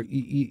where,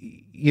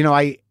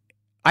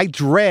 I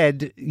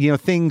dread,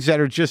 things that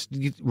are just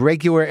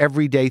regular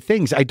everyday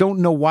things. I don't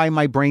know why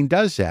my brain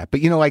does that.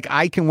 But,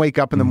 I can wake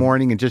up in the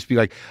morning and just be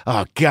like,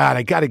 oh, God,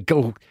 I got to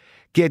go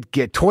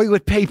get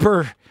toilet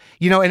paper,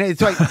 and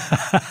it's like,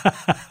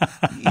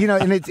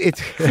 and it's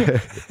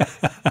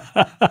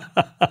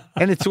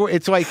and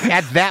it's like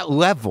at that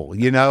level,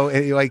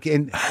 like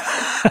in.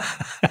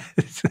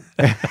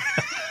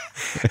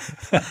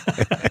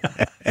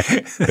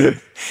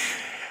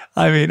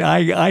 I mean,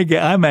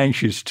 I'm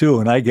anxious too,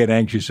 and I get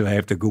anxious if I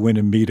have to go in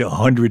and meet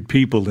 100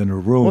 people in a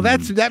room. Well,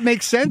 that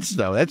makes sense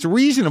though. That's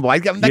reasonable. I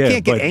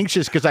can't get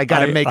anxious because I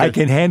got to make. I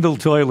can handle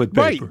toilet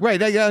paper.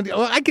 Right.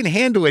 I can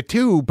handle it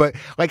too, but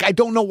like I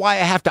don't know why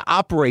I have to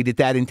operate at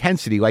that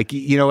intensity. Like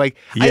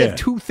I have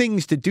 2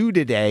 things to do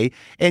today,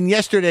 and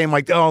yesterday I'm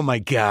like, oh my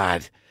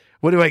God,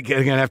 what am I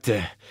going to have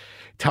to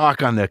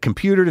talk on the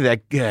computer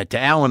to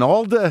Alan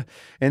Alda,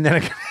 and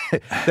then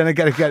I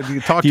got to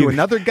talk to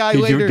another guy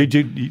later.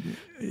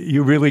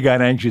 You really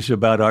got anxious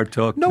about our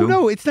talk? No, too?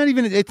 No. It's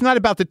not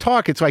about the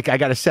talk. It's like I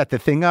got to set the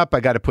thing up. I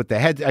got to put the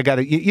head. I got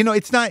to.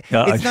 It's not.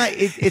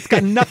 It's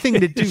got nothing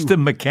to do. It's the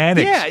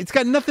mechanics. Yeah, it's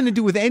got nothing to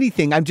do with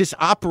anything. I just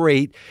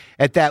operate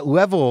at that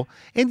level,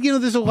 and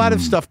there's a lot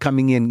of stuff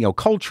coming in,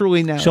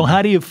 culturally now. So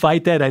how do you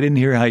fight that? I didn't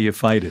hear how you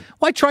fight it.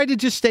 Well, I try to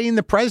just stay in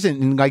the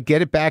present and like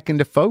get it back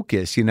into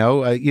focus.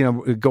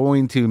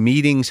 Going to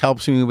meetings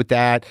helps me with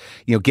that.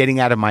 Getting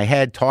out of my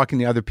head, talking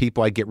to other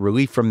people, I get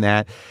relief from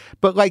that.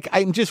 But like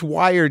I'm just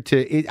wired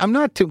to. I'm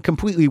not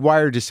completely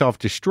wired to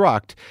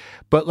self-destruct,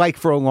 but like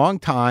for a long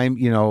time,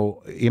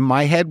 in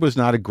my head was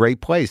not a great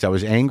place. I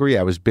was angry.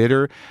 I was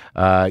bitter.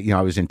 I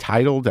was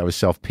entitled. I was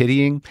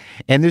self-pitying,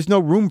 and there's no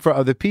room for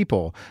other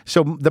people.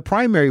 So the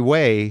primary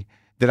way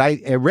that I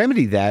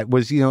remedied that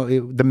was,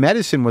 the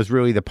medicine was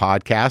really the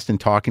podcast and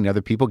talking to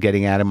other people,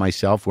 getting out of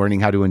myself, learning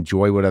how to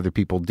enjoy what other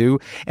people do.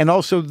 And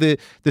also the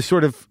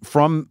sort of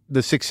from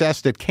the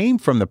success that came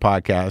from the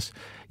podcast,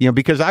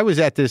 because I was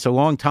at this a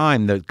long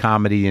time, the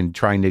comedy and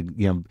trying to,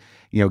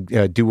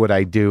 do what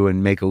I do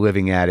and make a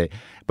living at it.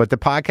 But the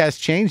podcast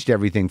changed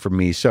everything for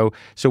me. So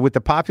with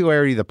the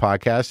popularity of the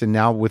podcast, and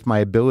now with my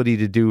ability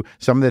to do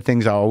some of the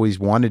things I always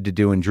wanted to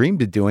do and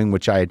dreamed of doing,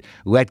 which I had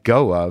let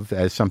go of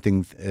as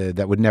something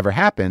that would never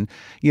happen,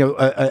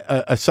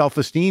 a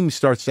self-esteem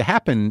starts to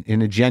happen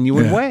in a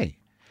genuine way.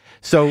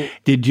 So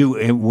did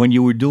you, when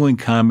you were doing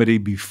comedy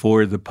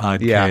before the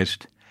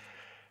podcast,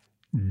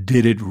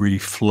 did it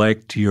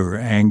reflect your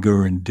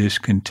anger and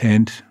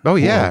discontent? Oh,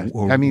 yeah.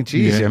 So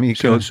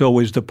it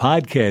was the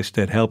podcast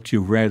that helped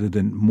you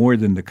more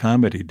than the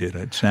comedy did,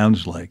 it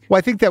sounds like. Well,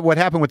 I think that what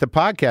happened with the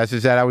podcast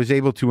is that I was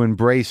able to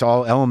embrace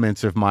all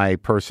elements of my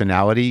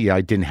personality.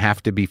 I didn't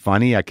have to be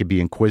funny. I could be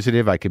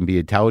inquisitive. I could be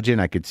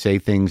intelligent. I could say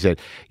things that,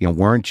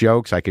 weren't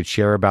jokes. I could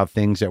share about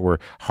things that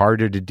were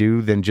harder to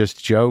do than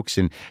just jokes.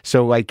 And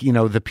so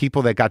the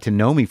people that got to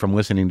know me from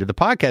listening to the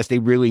podcast, they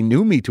really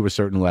knew me to a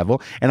certain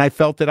level. And I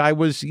felt that I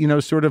was,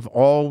 sort of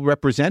all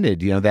represented,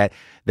 that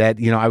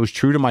I was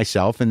true to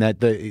myself, and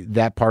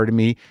that part of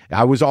me,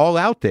 I was all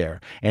out there.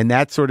 And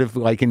that sort of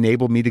like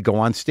enabled me to go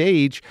on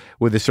stage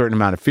with a certain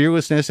amount of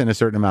fearlessness and a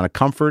certain amount of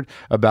comfort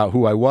about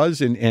who I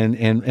was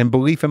and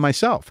belief in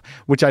myself,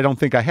 which I don't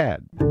think I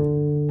had.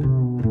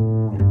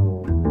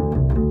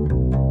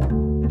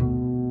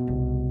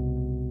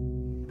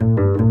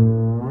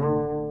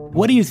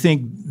 What do you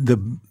think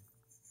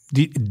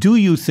do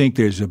you think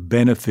there's a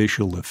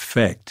beneficial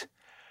effect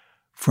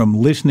from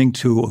listening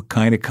to a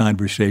kind of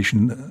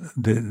conversation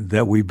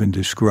that we've been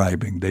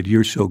describing, that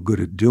you're so good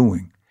at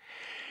doing,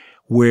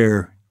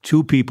 where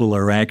 2 people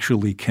are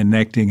actually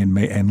connecting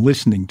and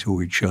listening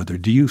to each other?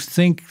 Do you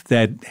think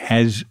that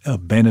has a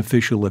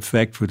beneficial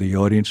effect for the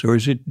audience, or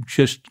is it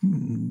just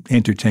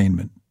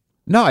entertainment?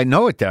 No, I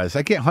know it does.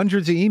 I get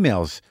hundreds of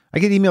emails. I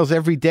get emails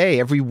every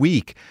day, every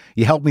week.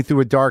 You helped me through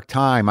a dark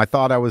time. I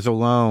thought I was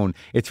alone.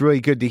 It's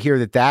really good to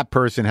hear that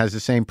person has the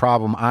same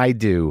problem I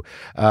do.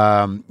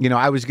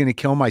 I was going to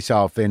kill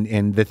myself,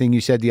 and the thing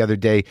you said the other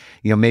day,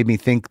 made me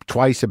think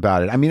twice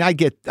about it. I mean, I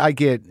get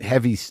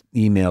heavy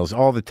emails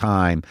all the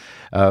time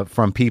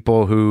from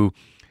people who,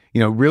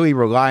 really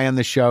rely on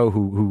the show,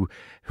 who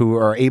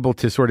are able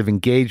to sort of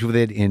engage with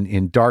it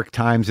in dark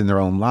times in their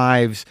own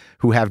lives,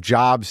 who have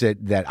jobs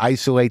that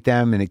isolate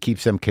them and it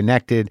keeps them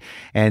connected,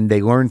 and they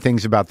learn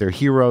things about their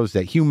heroes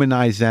that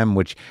humanize them,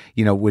 which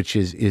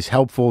is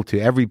helpful to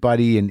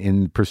everybody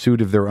in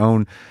pursuit of their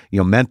own,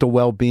 mental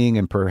well-being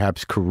and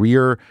perhaps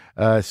career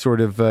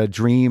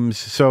dreams.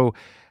 So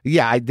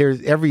yeah,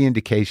 there's every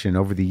indication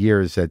over the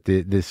years that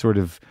this sort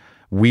of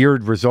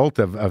weird result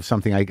of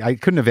something I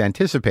couldn't have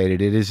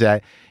anticipated it is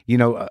that,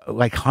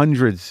 like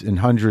hundreds and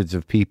hundreds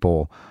of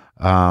people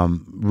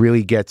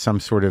really get some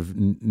sort of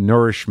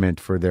nourishment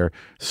for their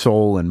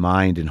soul and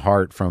mind and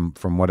heart from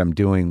what I'm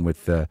doing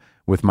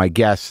with my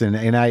guests.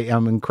 And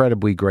I'm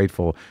incredibly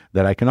grateful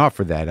that I can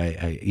offer that.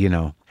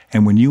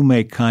 And when you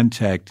make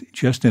contact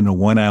just in a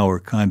 1-hour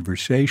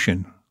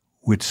conversation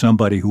with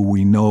somebody who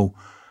we know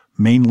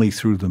mainly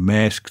through the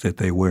mask that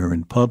they wear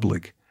in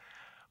public,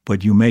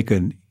 but you make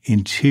an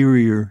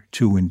interior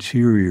to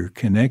interior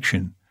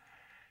connection,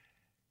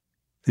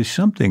 there's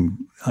something,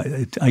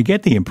 I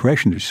get the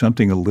impression there's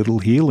something a little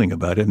healing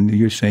about it. And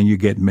you're saying you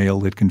get mail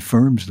that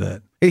confirms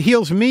that. It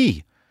heals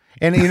me.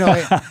 And,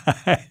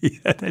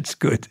 yeah, that's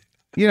good.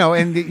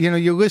 And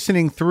you're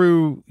listening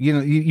through,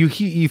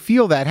 you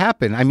feel that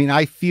happen. I mean,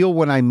 I feel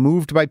when I'm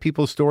moved by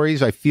people's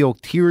stories, I feel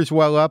tears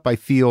well up. I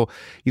feel,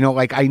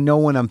 like I know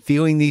when I'm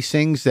feeling these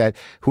things that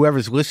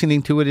whoever's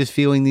listening to it is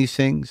feeling these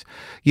things,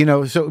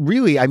 so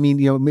really, I mean,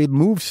 it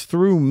moves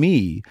through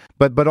me,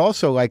 but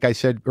also, like I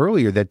said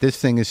earlier, that this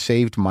thing has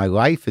saved my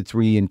life. It's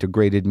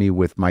reintegrated me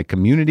with my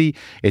community.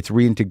 It's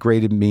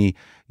reintegrated me,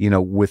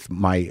 with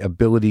my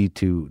ability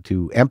to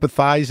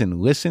empathize and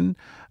listen.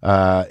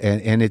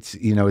 And it's,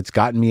 it's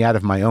gotten me out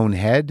of my own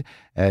head,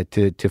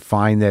 to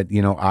find that,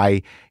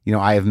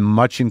 I have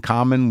much in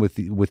common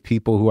with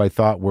people who I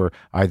thought were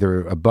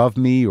either above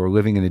me or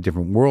living in a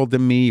different world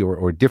than me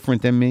or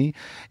different than me.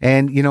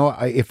 And,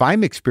 if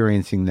I'm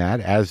experiencing that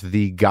as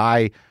the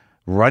guy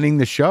running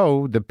the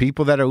show, the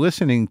people that are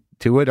listening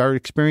to it are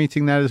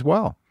experiencing that as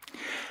well.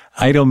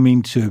 I don't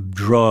mean to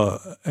draw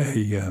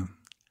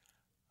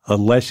a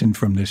lesson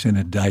from this in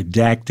a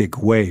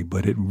didactic way,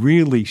 but it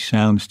really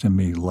sounds to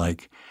me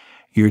like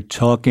you're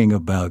talking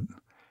about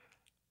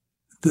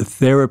the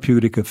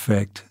therapeutic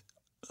effect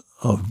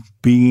of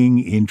being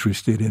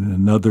interested in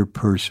another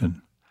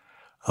person,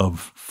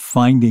 of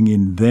finding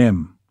in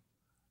them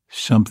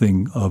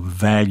something of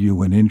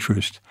value and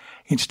interest,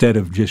 instead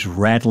of just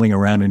rattling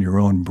around in your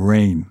own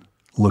brain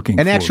looking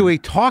and for actually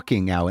it.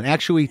 Talking, Alan,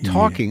 actually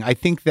talking. Yeah. I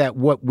think that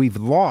what we've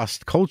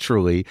lost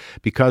culturally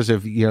because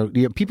of,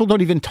 people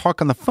don't even talk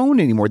on the phone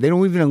anymore. They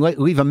don't even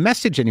leave a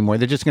message anymore.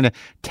 They're just going to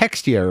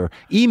text you or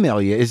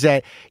email you. Is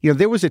that,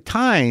 there was a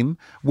time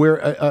where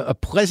a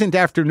pleasant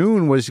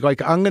afternoon was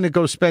like, I'm going to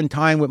go spend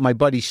time with my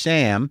buddy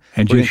Sam.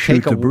 And just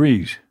shoot the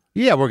breeze.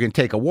 Yeah, we're going to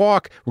take a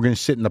walk. We're going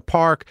to sit in the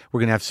park. We're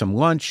going to have some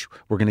lunch.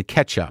 We're going to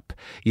catch up.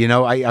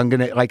 I'm going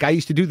to, like I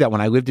used to do that when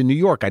I lived in New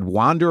York. I'd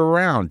wander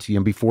around,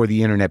 before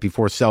the internet,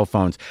 before cell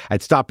phones.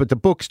 I'd stop at the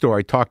bookstore.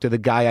 I'd talk to the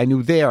guy I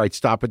knew there. I'd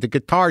stop at the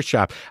guitar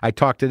shop. I'd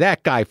talk to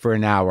that guy for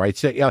an hour. I'd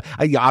say,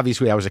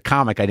 obviously I was a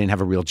comic. I didn't have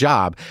a real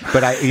job,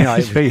 but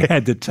so you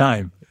had the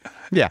time.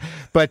 Yeah,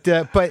 but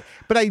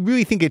I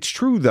really think it's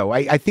true, though.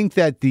 I think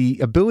that the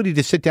ability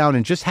to sit down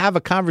and just have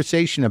a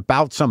conversation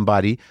about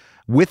somebody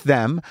with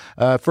them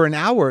for an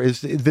hour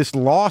is this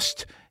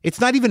lost. It's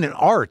not even an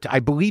art. I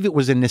believe it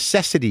was a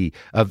necessity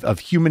of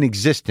human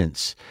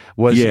existence.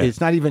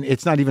 It's not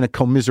even a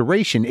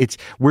commiseration.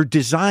 We're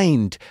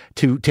designed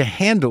to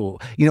handle,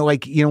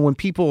 when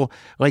people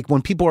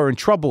are in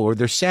trouble or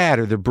they're sad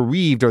or they're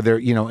bereaved or they're,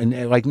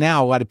 and like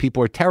now a lot of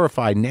people are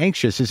terrified and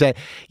anxious, is that,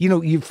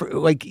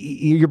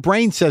 your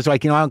brain says I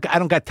don't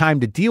got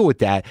time to deal with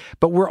that,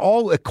 but we're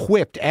all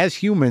equipped as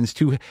humans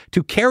to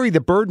carry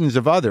the burdens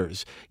of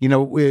others, and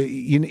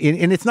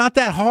it's not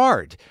that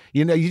hard.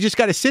 You just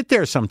got to sit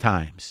there sometimes.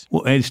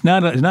 Well, it's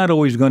not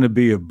always going to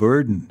be a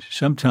burden.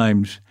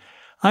 Sometimes,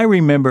 I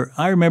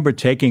remember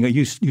taking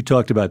you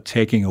talked about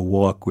taking a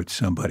walk with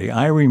somebody.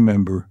 I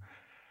remember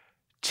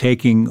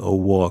taking a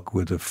walk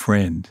with a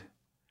friend,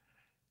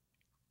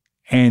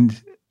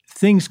 and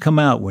things come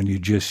out when you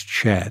just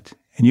chat,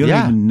 and you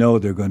don't even know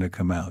they're going to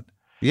come out.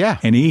 Yeah.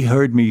 And he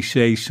heard me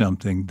say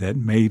something that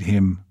made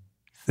him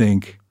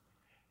think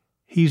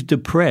he's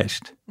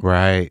depressed.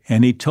 Right.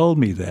 And he told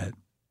me that.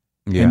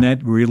 Yeah. And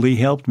that really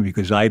helped me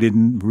because I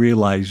didn't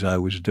realize I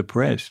was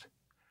depressed.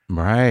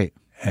 Right.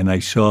 And I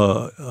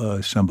saw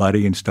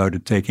somebody and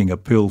started taking a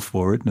pill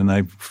for it, and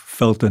I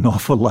felt an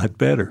awful lot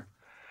better.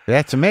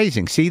 That's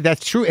amazing. See,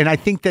 that's true. And I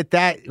think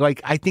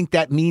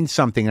that means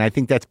something. And I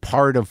think that's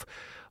part of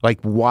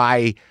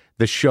why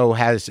the show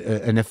has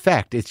an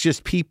effect. It's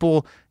just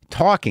people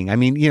talking. I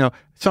mean,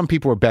 some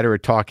people are better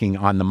at talking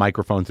on the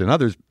microphones than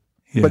others,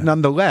 but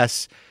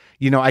nonetheless,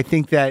 I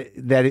think that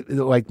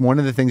one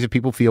of the things that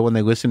people feel when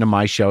they listen to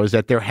my show is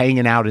that they're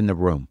hanging out in the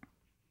room,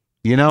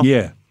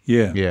 Yeah.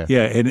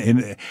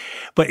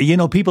 But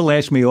people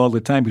ask me all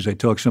the time, because I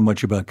talk so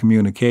much about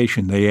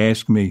communication. They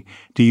ask me,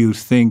 do you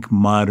think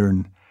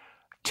modern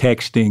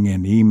texting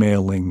and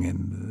emailing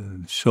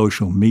and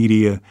social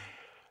media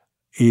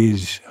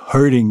is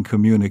hurting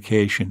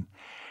communication?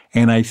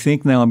 And I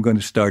think now I'm going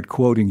to start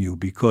quoting you,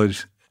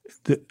 because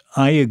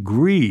I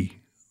agree.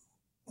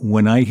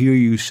 When I hear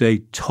you say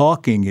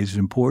talking is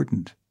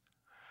important,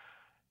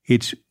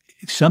 it's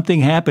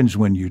something happens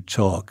when you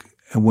talk,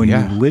 and when you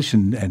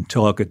listen and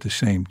talk at the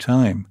same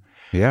time.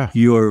 Yeah,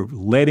 you're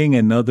letting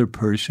another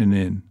person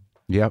in.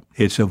 Yep,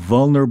 it's a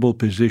vulnerable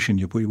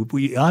position.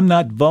 I'm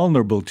not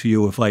vulnerable to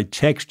you if I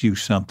text you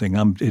something.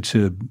 It's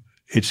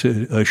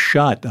a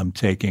shot I'm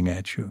taking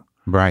at you.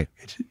 Right,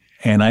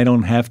 and I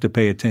don't have to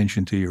pay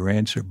attention to your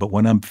answer. But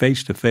when I'm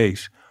face to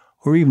face,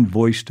 or even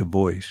voice to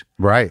voice,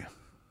 right,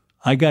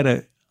 I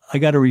gotta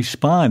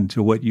respond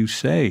to what you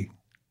say.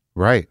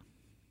 Right.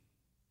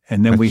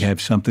 And then we have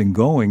something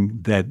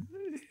going that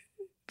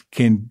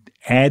can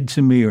add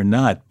to me or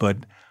not, but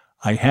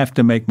I have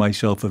to make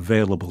myself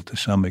available to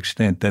some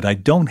extent that I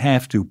don't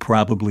have to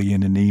probably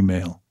in an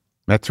email.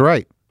 That's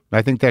right.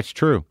 I think that's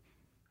true.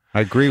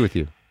 I agree with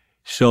you.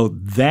 So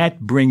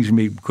that brings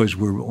me, because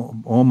we're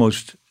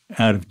almost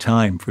out of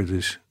time for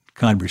this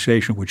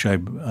conversation, which I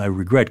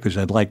regret, because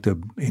I'd like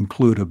to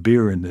include a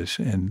beer in this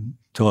and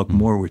talk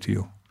more with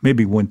you.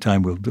 Maybe one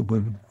time we'll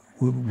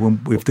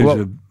if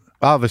there's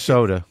I'll have a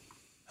soda.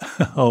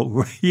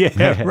 Oh,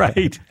 yeah,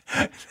 right.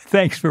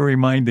 Thanks for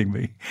reminding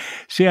me.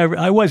 See,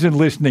 I wasn't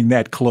listening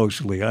that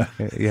closely. Huh?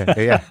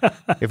 Yeah.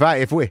 If I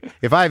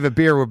have a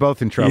beer, we're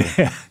both in trouble.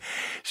 Yeah.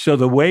 So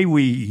the way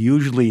we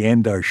usually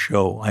end our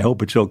show, I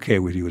hope it's okay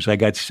with you, is I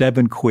got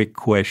 7 quick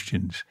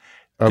questions.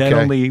 Okay. That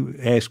only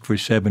ask for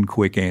 7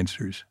 quick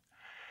answers.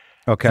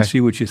 Okay. And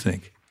see what you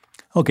think.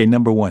 Okay,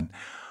 number 1.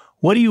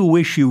 What do you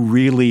wish you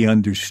really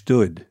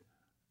understood?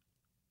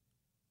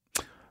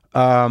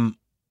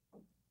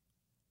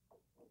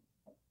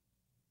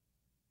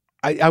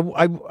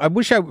 I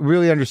wish I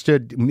really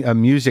understood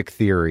music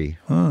theory.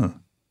 Huh.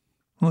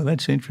 Well,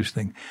 that's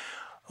interesting.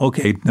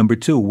 Okay, number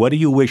 2. What do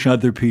you wish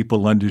other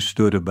people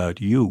understood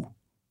about you?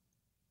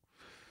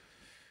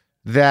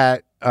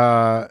 That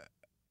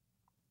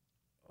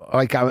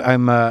like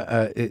I'm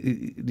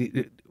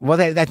well,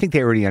 I think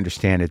they already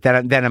understand it.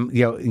 That I'm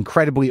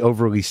incredibly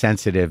overly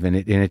sensitive, and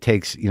it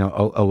takes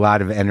a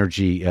lot of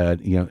energy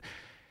to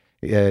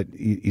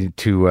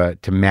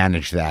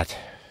manage that.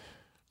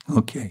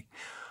 Okay.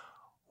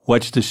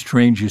 What's the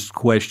strangest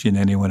question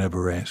anyone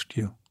ever asked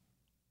you?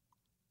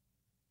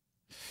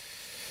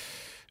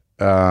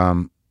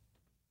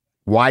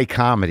 Why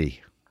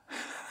comedy?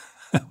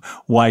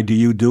 Why do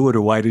you do it,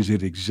 or why does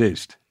it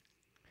exist?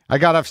 I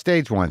got off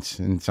stage once,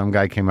 and some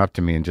guy came up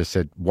to me and just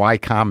said, "Why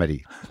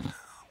comedy?"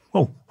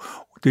 Oh,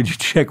 did you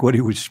check what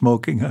he was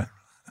smoking?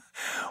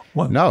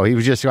 No, he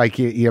was just like,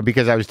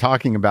 because I was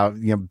talking about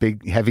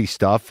big heavy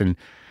stuff, and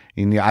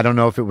I don't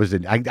know if it was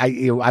I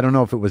don't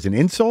know if it was an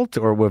insult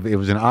or if it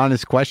was an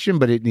honest question,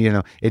 but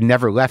it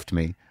never left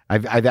me.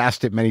 I've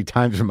asked it many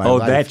times in my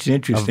life. Oh, that's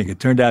interesting. It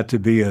turned out to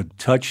be a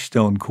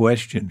touchstone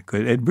question.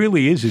 It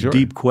really is a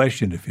deep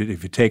question if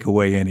you take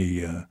away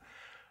any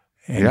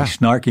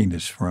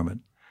snarkiness from it.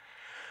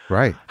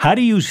 Right. How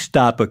do you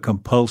stop a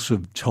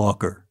compulsive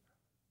talker?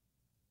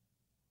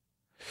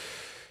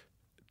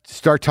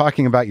 Start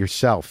talking about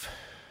yourself.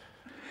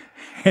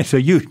 So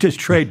you just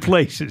trade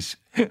places.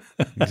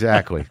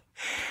 Exactly.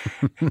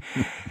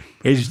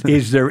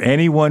 Is there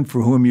anyone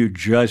for whom you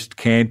just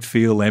can't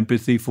feel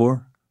empathy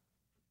for?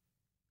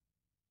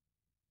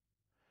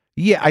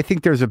 Yeah, I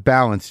think there's a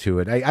balance to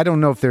it. I don't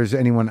know if there's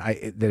anyone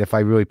that if I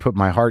really put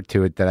my heart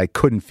to it that I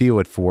couldn't feel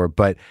it for,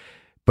 but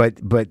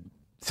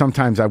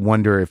sometimes I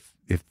wonder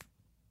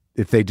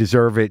if they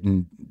deserve it,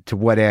 and to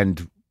what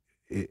end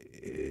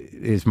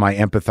is my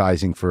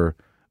empathizing for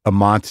a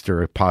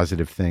monster a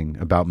positive thing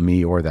about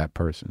me or that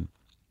person.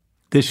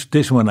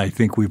 This one I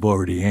think we've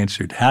already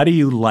answered. How do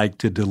you like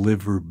to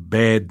deliver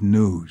bad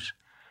news?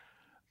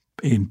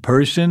 In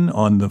person,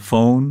 on the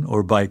phone,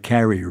 or by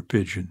carrier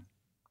pigeon?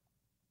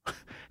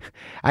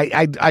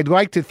 I'd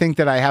like to think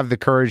that I have the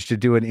courage to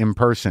do it in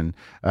person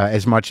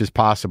as much as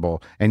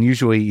possible, and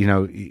usually,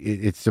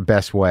 it's the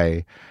best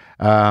way.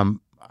 I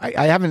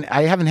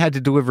haven't had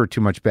to deliver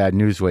too much bad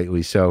news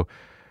lately, so.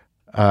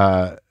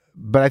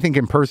 But I think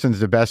in person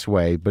is the best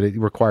way, but it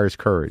requires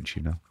courage,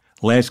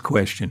 Last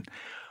question.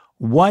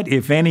 What,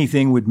 if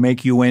anything, would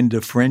make you end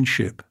a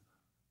friendship?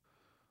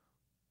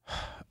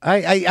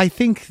 I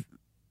think,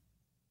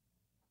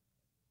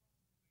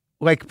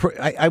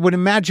 I would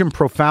imagine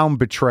profound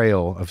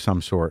betrayal of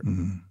some sort.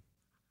 Mm-hmm.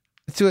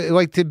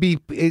 So, to be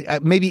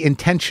maybe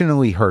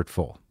intentionally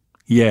hurtful.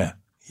 Yeah.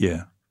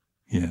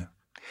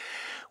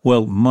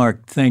 Well,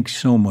 Mark, thanks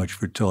so much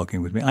for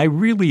talking with me. I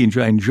really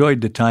enjoyed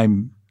the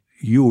time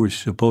you were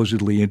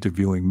supposedly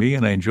interviewing me,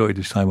 and I enjoyed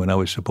this time when I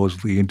was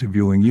supposedly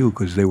interviewing you,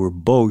 because they were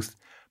both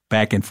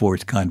back and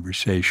forth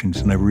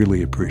conversations, and I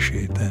really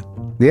appreciate that.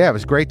 Yeah, it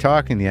was great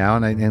talking to you,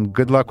 Alan, and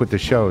good luck with the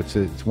show.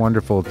 It's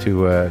wonderful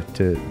to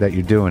that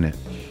you're doing it.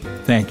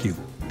 Thank you.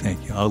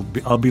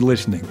 I'll be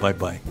listening. Bye.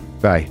 Bye.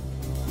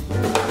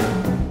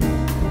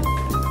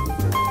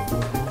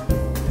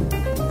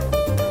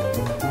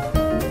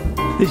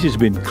 This has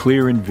been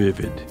Clear and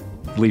Vivid.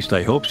 At least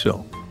I hope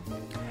so.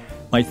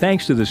 My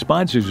thanks to the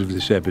sponsors of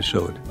this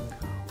episode.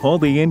 All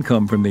the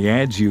income from the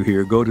ads you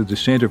hear go to the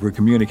Center for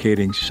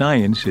Communicating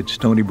Science at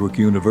Stony Brook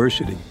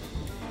University.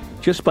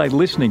 Just by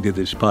listening to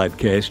this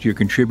podcast, you're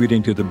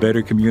contributing to the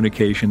better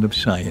communication of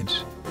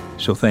science.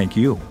 So thank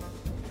you.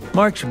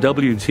 Mark's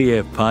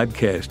WTF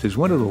podcast is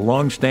one of the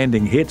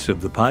long-standing hits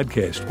of the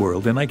podcast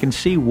world, and I can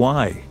see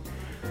why.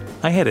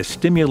 I had a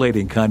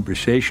stimulating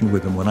conversation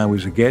with him when I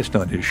was a guest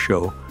on his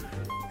show,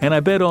 and I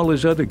bet all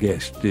his other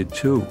guests did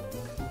too.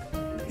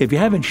 If you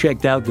haven't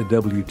checked out the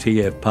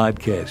WTF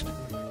podcast,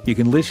 you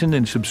can listen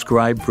and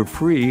subscribe for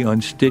free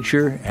on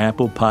Stitcher,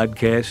 Apple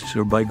Podcasts,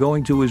 or by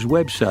going to his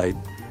website,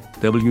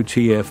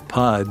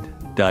 WTFpod.com.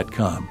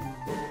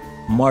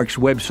 Mark's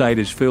website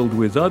is filled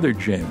with other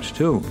gems,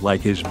 too,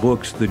 like his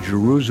books, The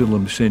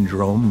Jerusalem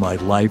Syndrome, My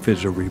Life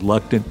as a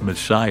Reluctant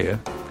Messiah,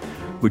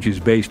 which is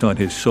based on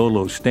his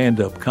solo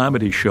stand-up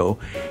comedy show,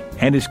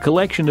 and his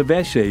collection of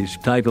essays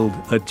titled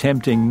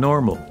Attempting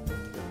Normal.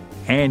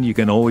 And you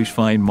can always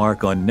find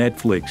Mark on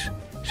Netflix,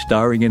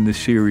 starring in the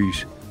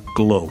series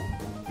Glow.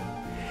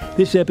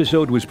 This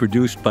episode was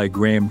produced by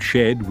Graham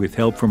Chedd with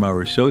help from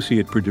our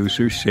associate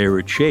producer,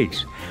 Sarah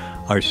Chase.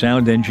 Our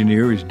sound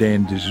engineer is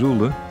Dan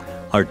DeZula.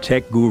 Our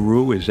tech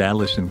guru is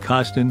Allison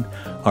Costin.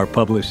 Our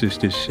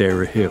publicist is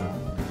Sarah Hill.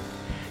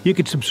 You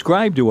can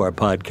subscribe to our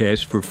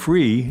podcast for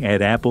free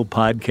at Apple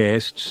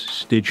Podcasts,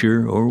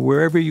 Stitcher, or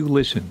wherever you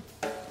listen.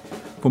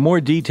 For more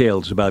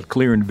details about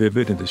Clear and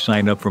Vivid and to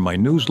sign up for my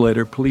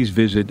newsletter, please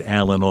visit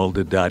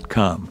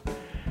alanalda.com.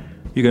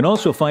 You can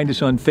also find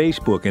us on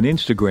Facebook and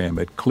Instagram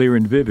at Clear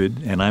and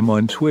Vivid, and I'm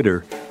on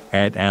Twitter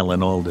at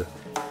Alan Alda.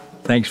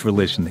 Thanks for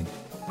listening.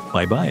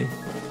 Bye-bye.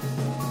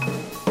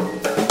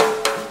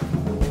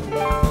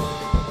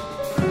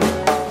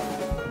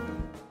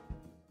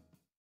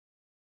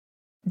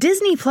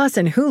 Disney Plus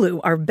and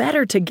Hulu are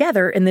better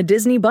together in the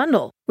Disney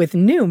Bundle with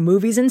new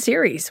movies and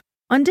series.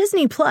 On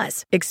Disney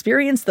Plus,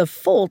 experience the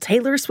full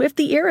Taylor Swift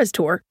The Eras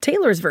Tour,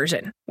 Taylor's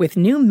version, with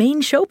new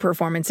main show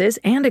performances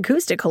and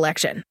acoustic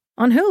collection.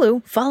 On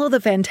Hulu, follow the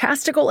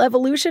fantastical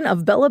evolution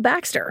of Bella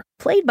Baxter,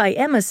 played by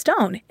Emma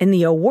Stone in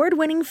the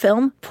award-winning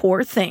film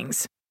Poor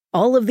Things.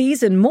 All of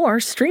these and more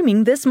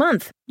streaming this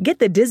month. Get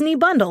the Disney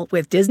Bundle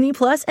with Disney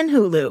Plus and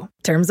Hulu.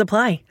 Terms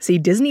apply. See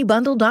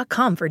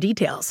DisneyBundle.com for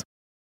details.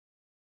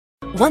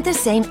 Want the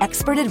same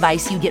expert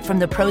advice you get from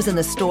the pros in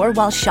the store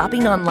while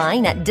shopping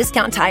online at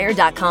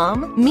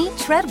DiscountTire.com? Meet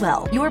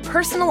Treadwell, your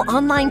personal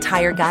online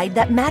tire guide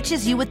that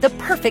matches you with the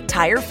perfect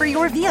tire for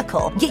your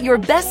vehicle. Get your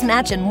best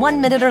match in 1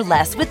 minute or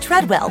less with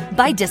Treadwell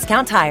by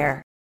Discount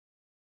Tire.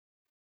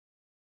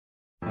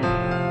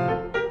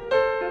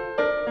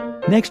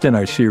 Next in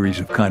our series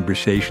of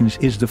conversations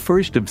is the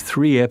first of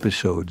 3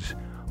 episodes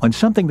on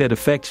something that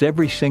affects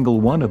every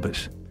single one of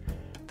us,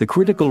 the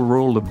critical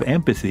role of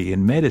empathy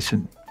in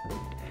medicine.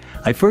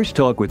 I first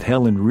talked with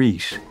Helen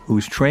Reese,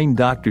 who's trained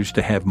doctors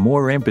to have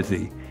more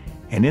empathy,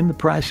 and in the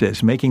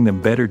process making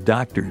them better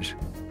doctors.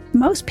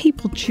 Most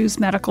people choose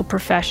medical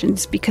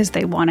professions because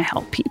they want to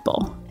help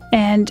people.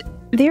 And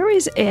there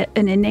is an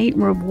innate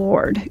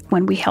reward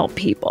when we help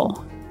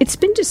people. It's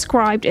been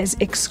described as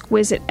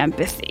exquisite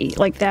empathy,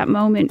 like that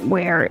moment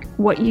where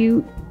what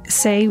you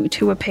say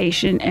to a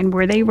patient and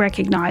where they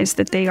recognize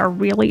that they are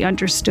really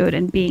understood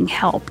and being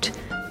helped,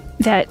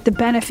 that the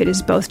benefit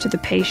is both to the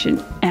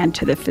patient and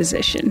to the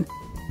physician.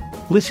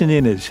 Listen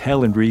in as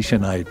Helen Reese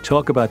and I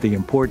talk about the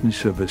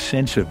importance of a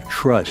sense of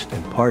trust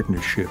and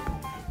partnership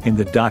in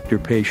the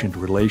doctor-patient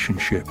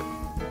relationship.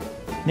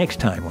 Next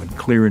time on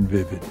Clear and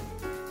Vivid.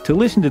 To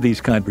listen to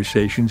these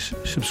conversations,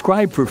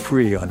 subscribe for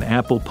free on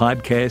Apple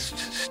Podcasts,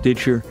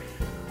 Stitcher,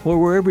 or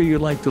wherever you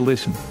like to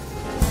listen.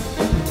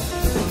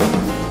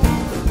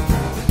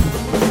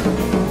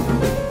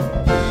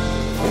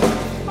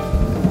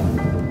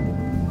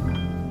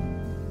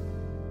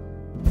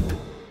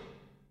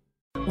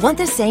 Want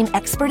the same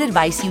expert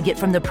advice you get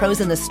from the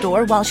pros in the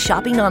store while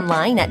shopping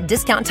online at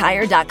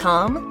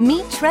DiscountTire.com?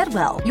 Meet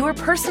Treadwell, your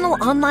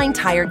personal online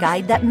tire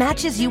guide that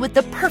matches you with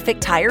the perfect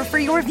tire for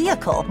your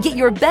vehicle. Get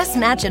your best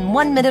match in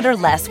 1 minute or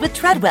less with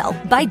Treadwell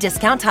by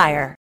Discount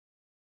Tire.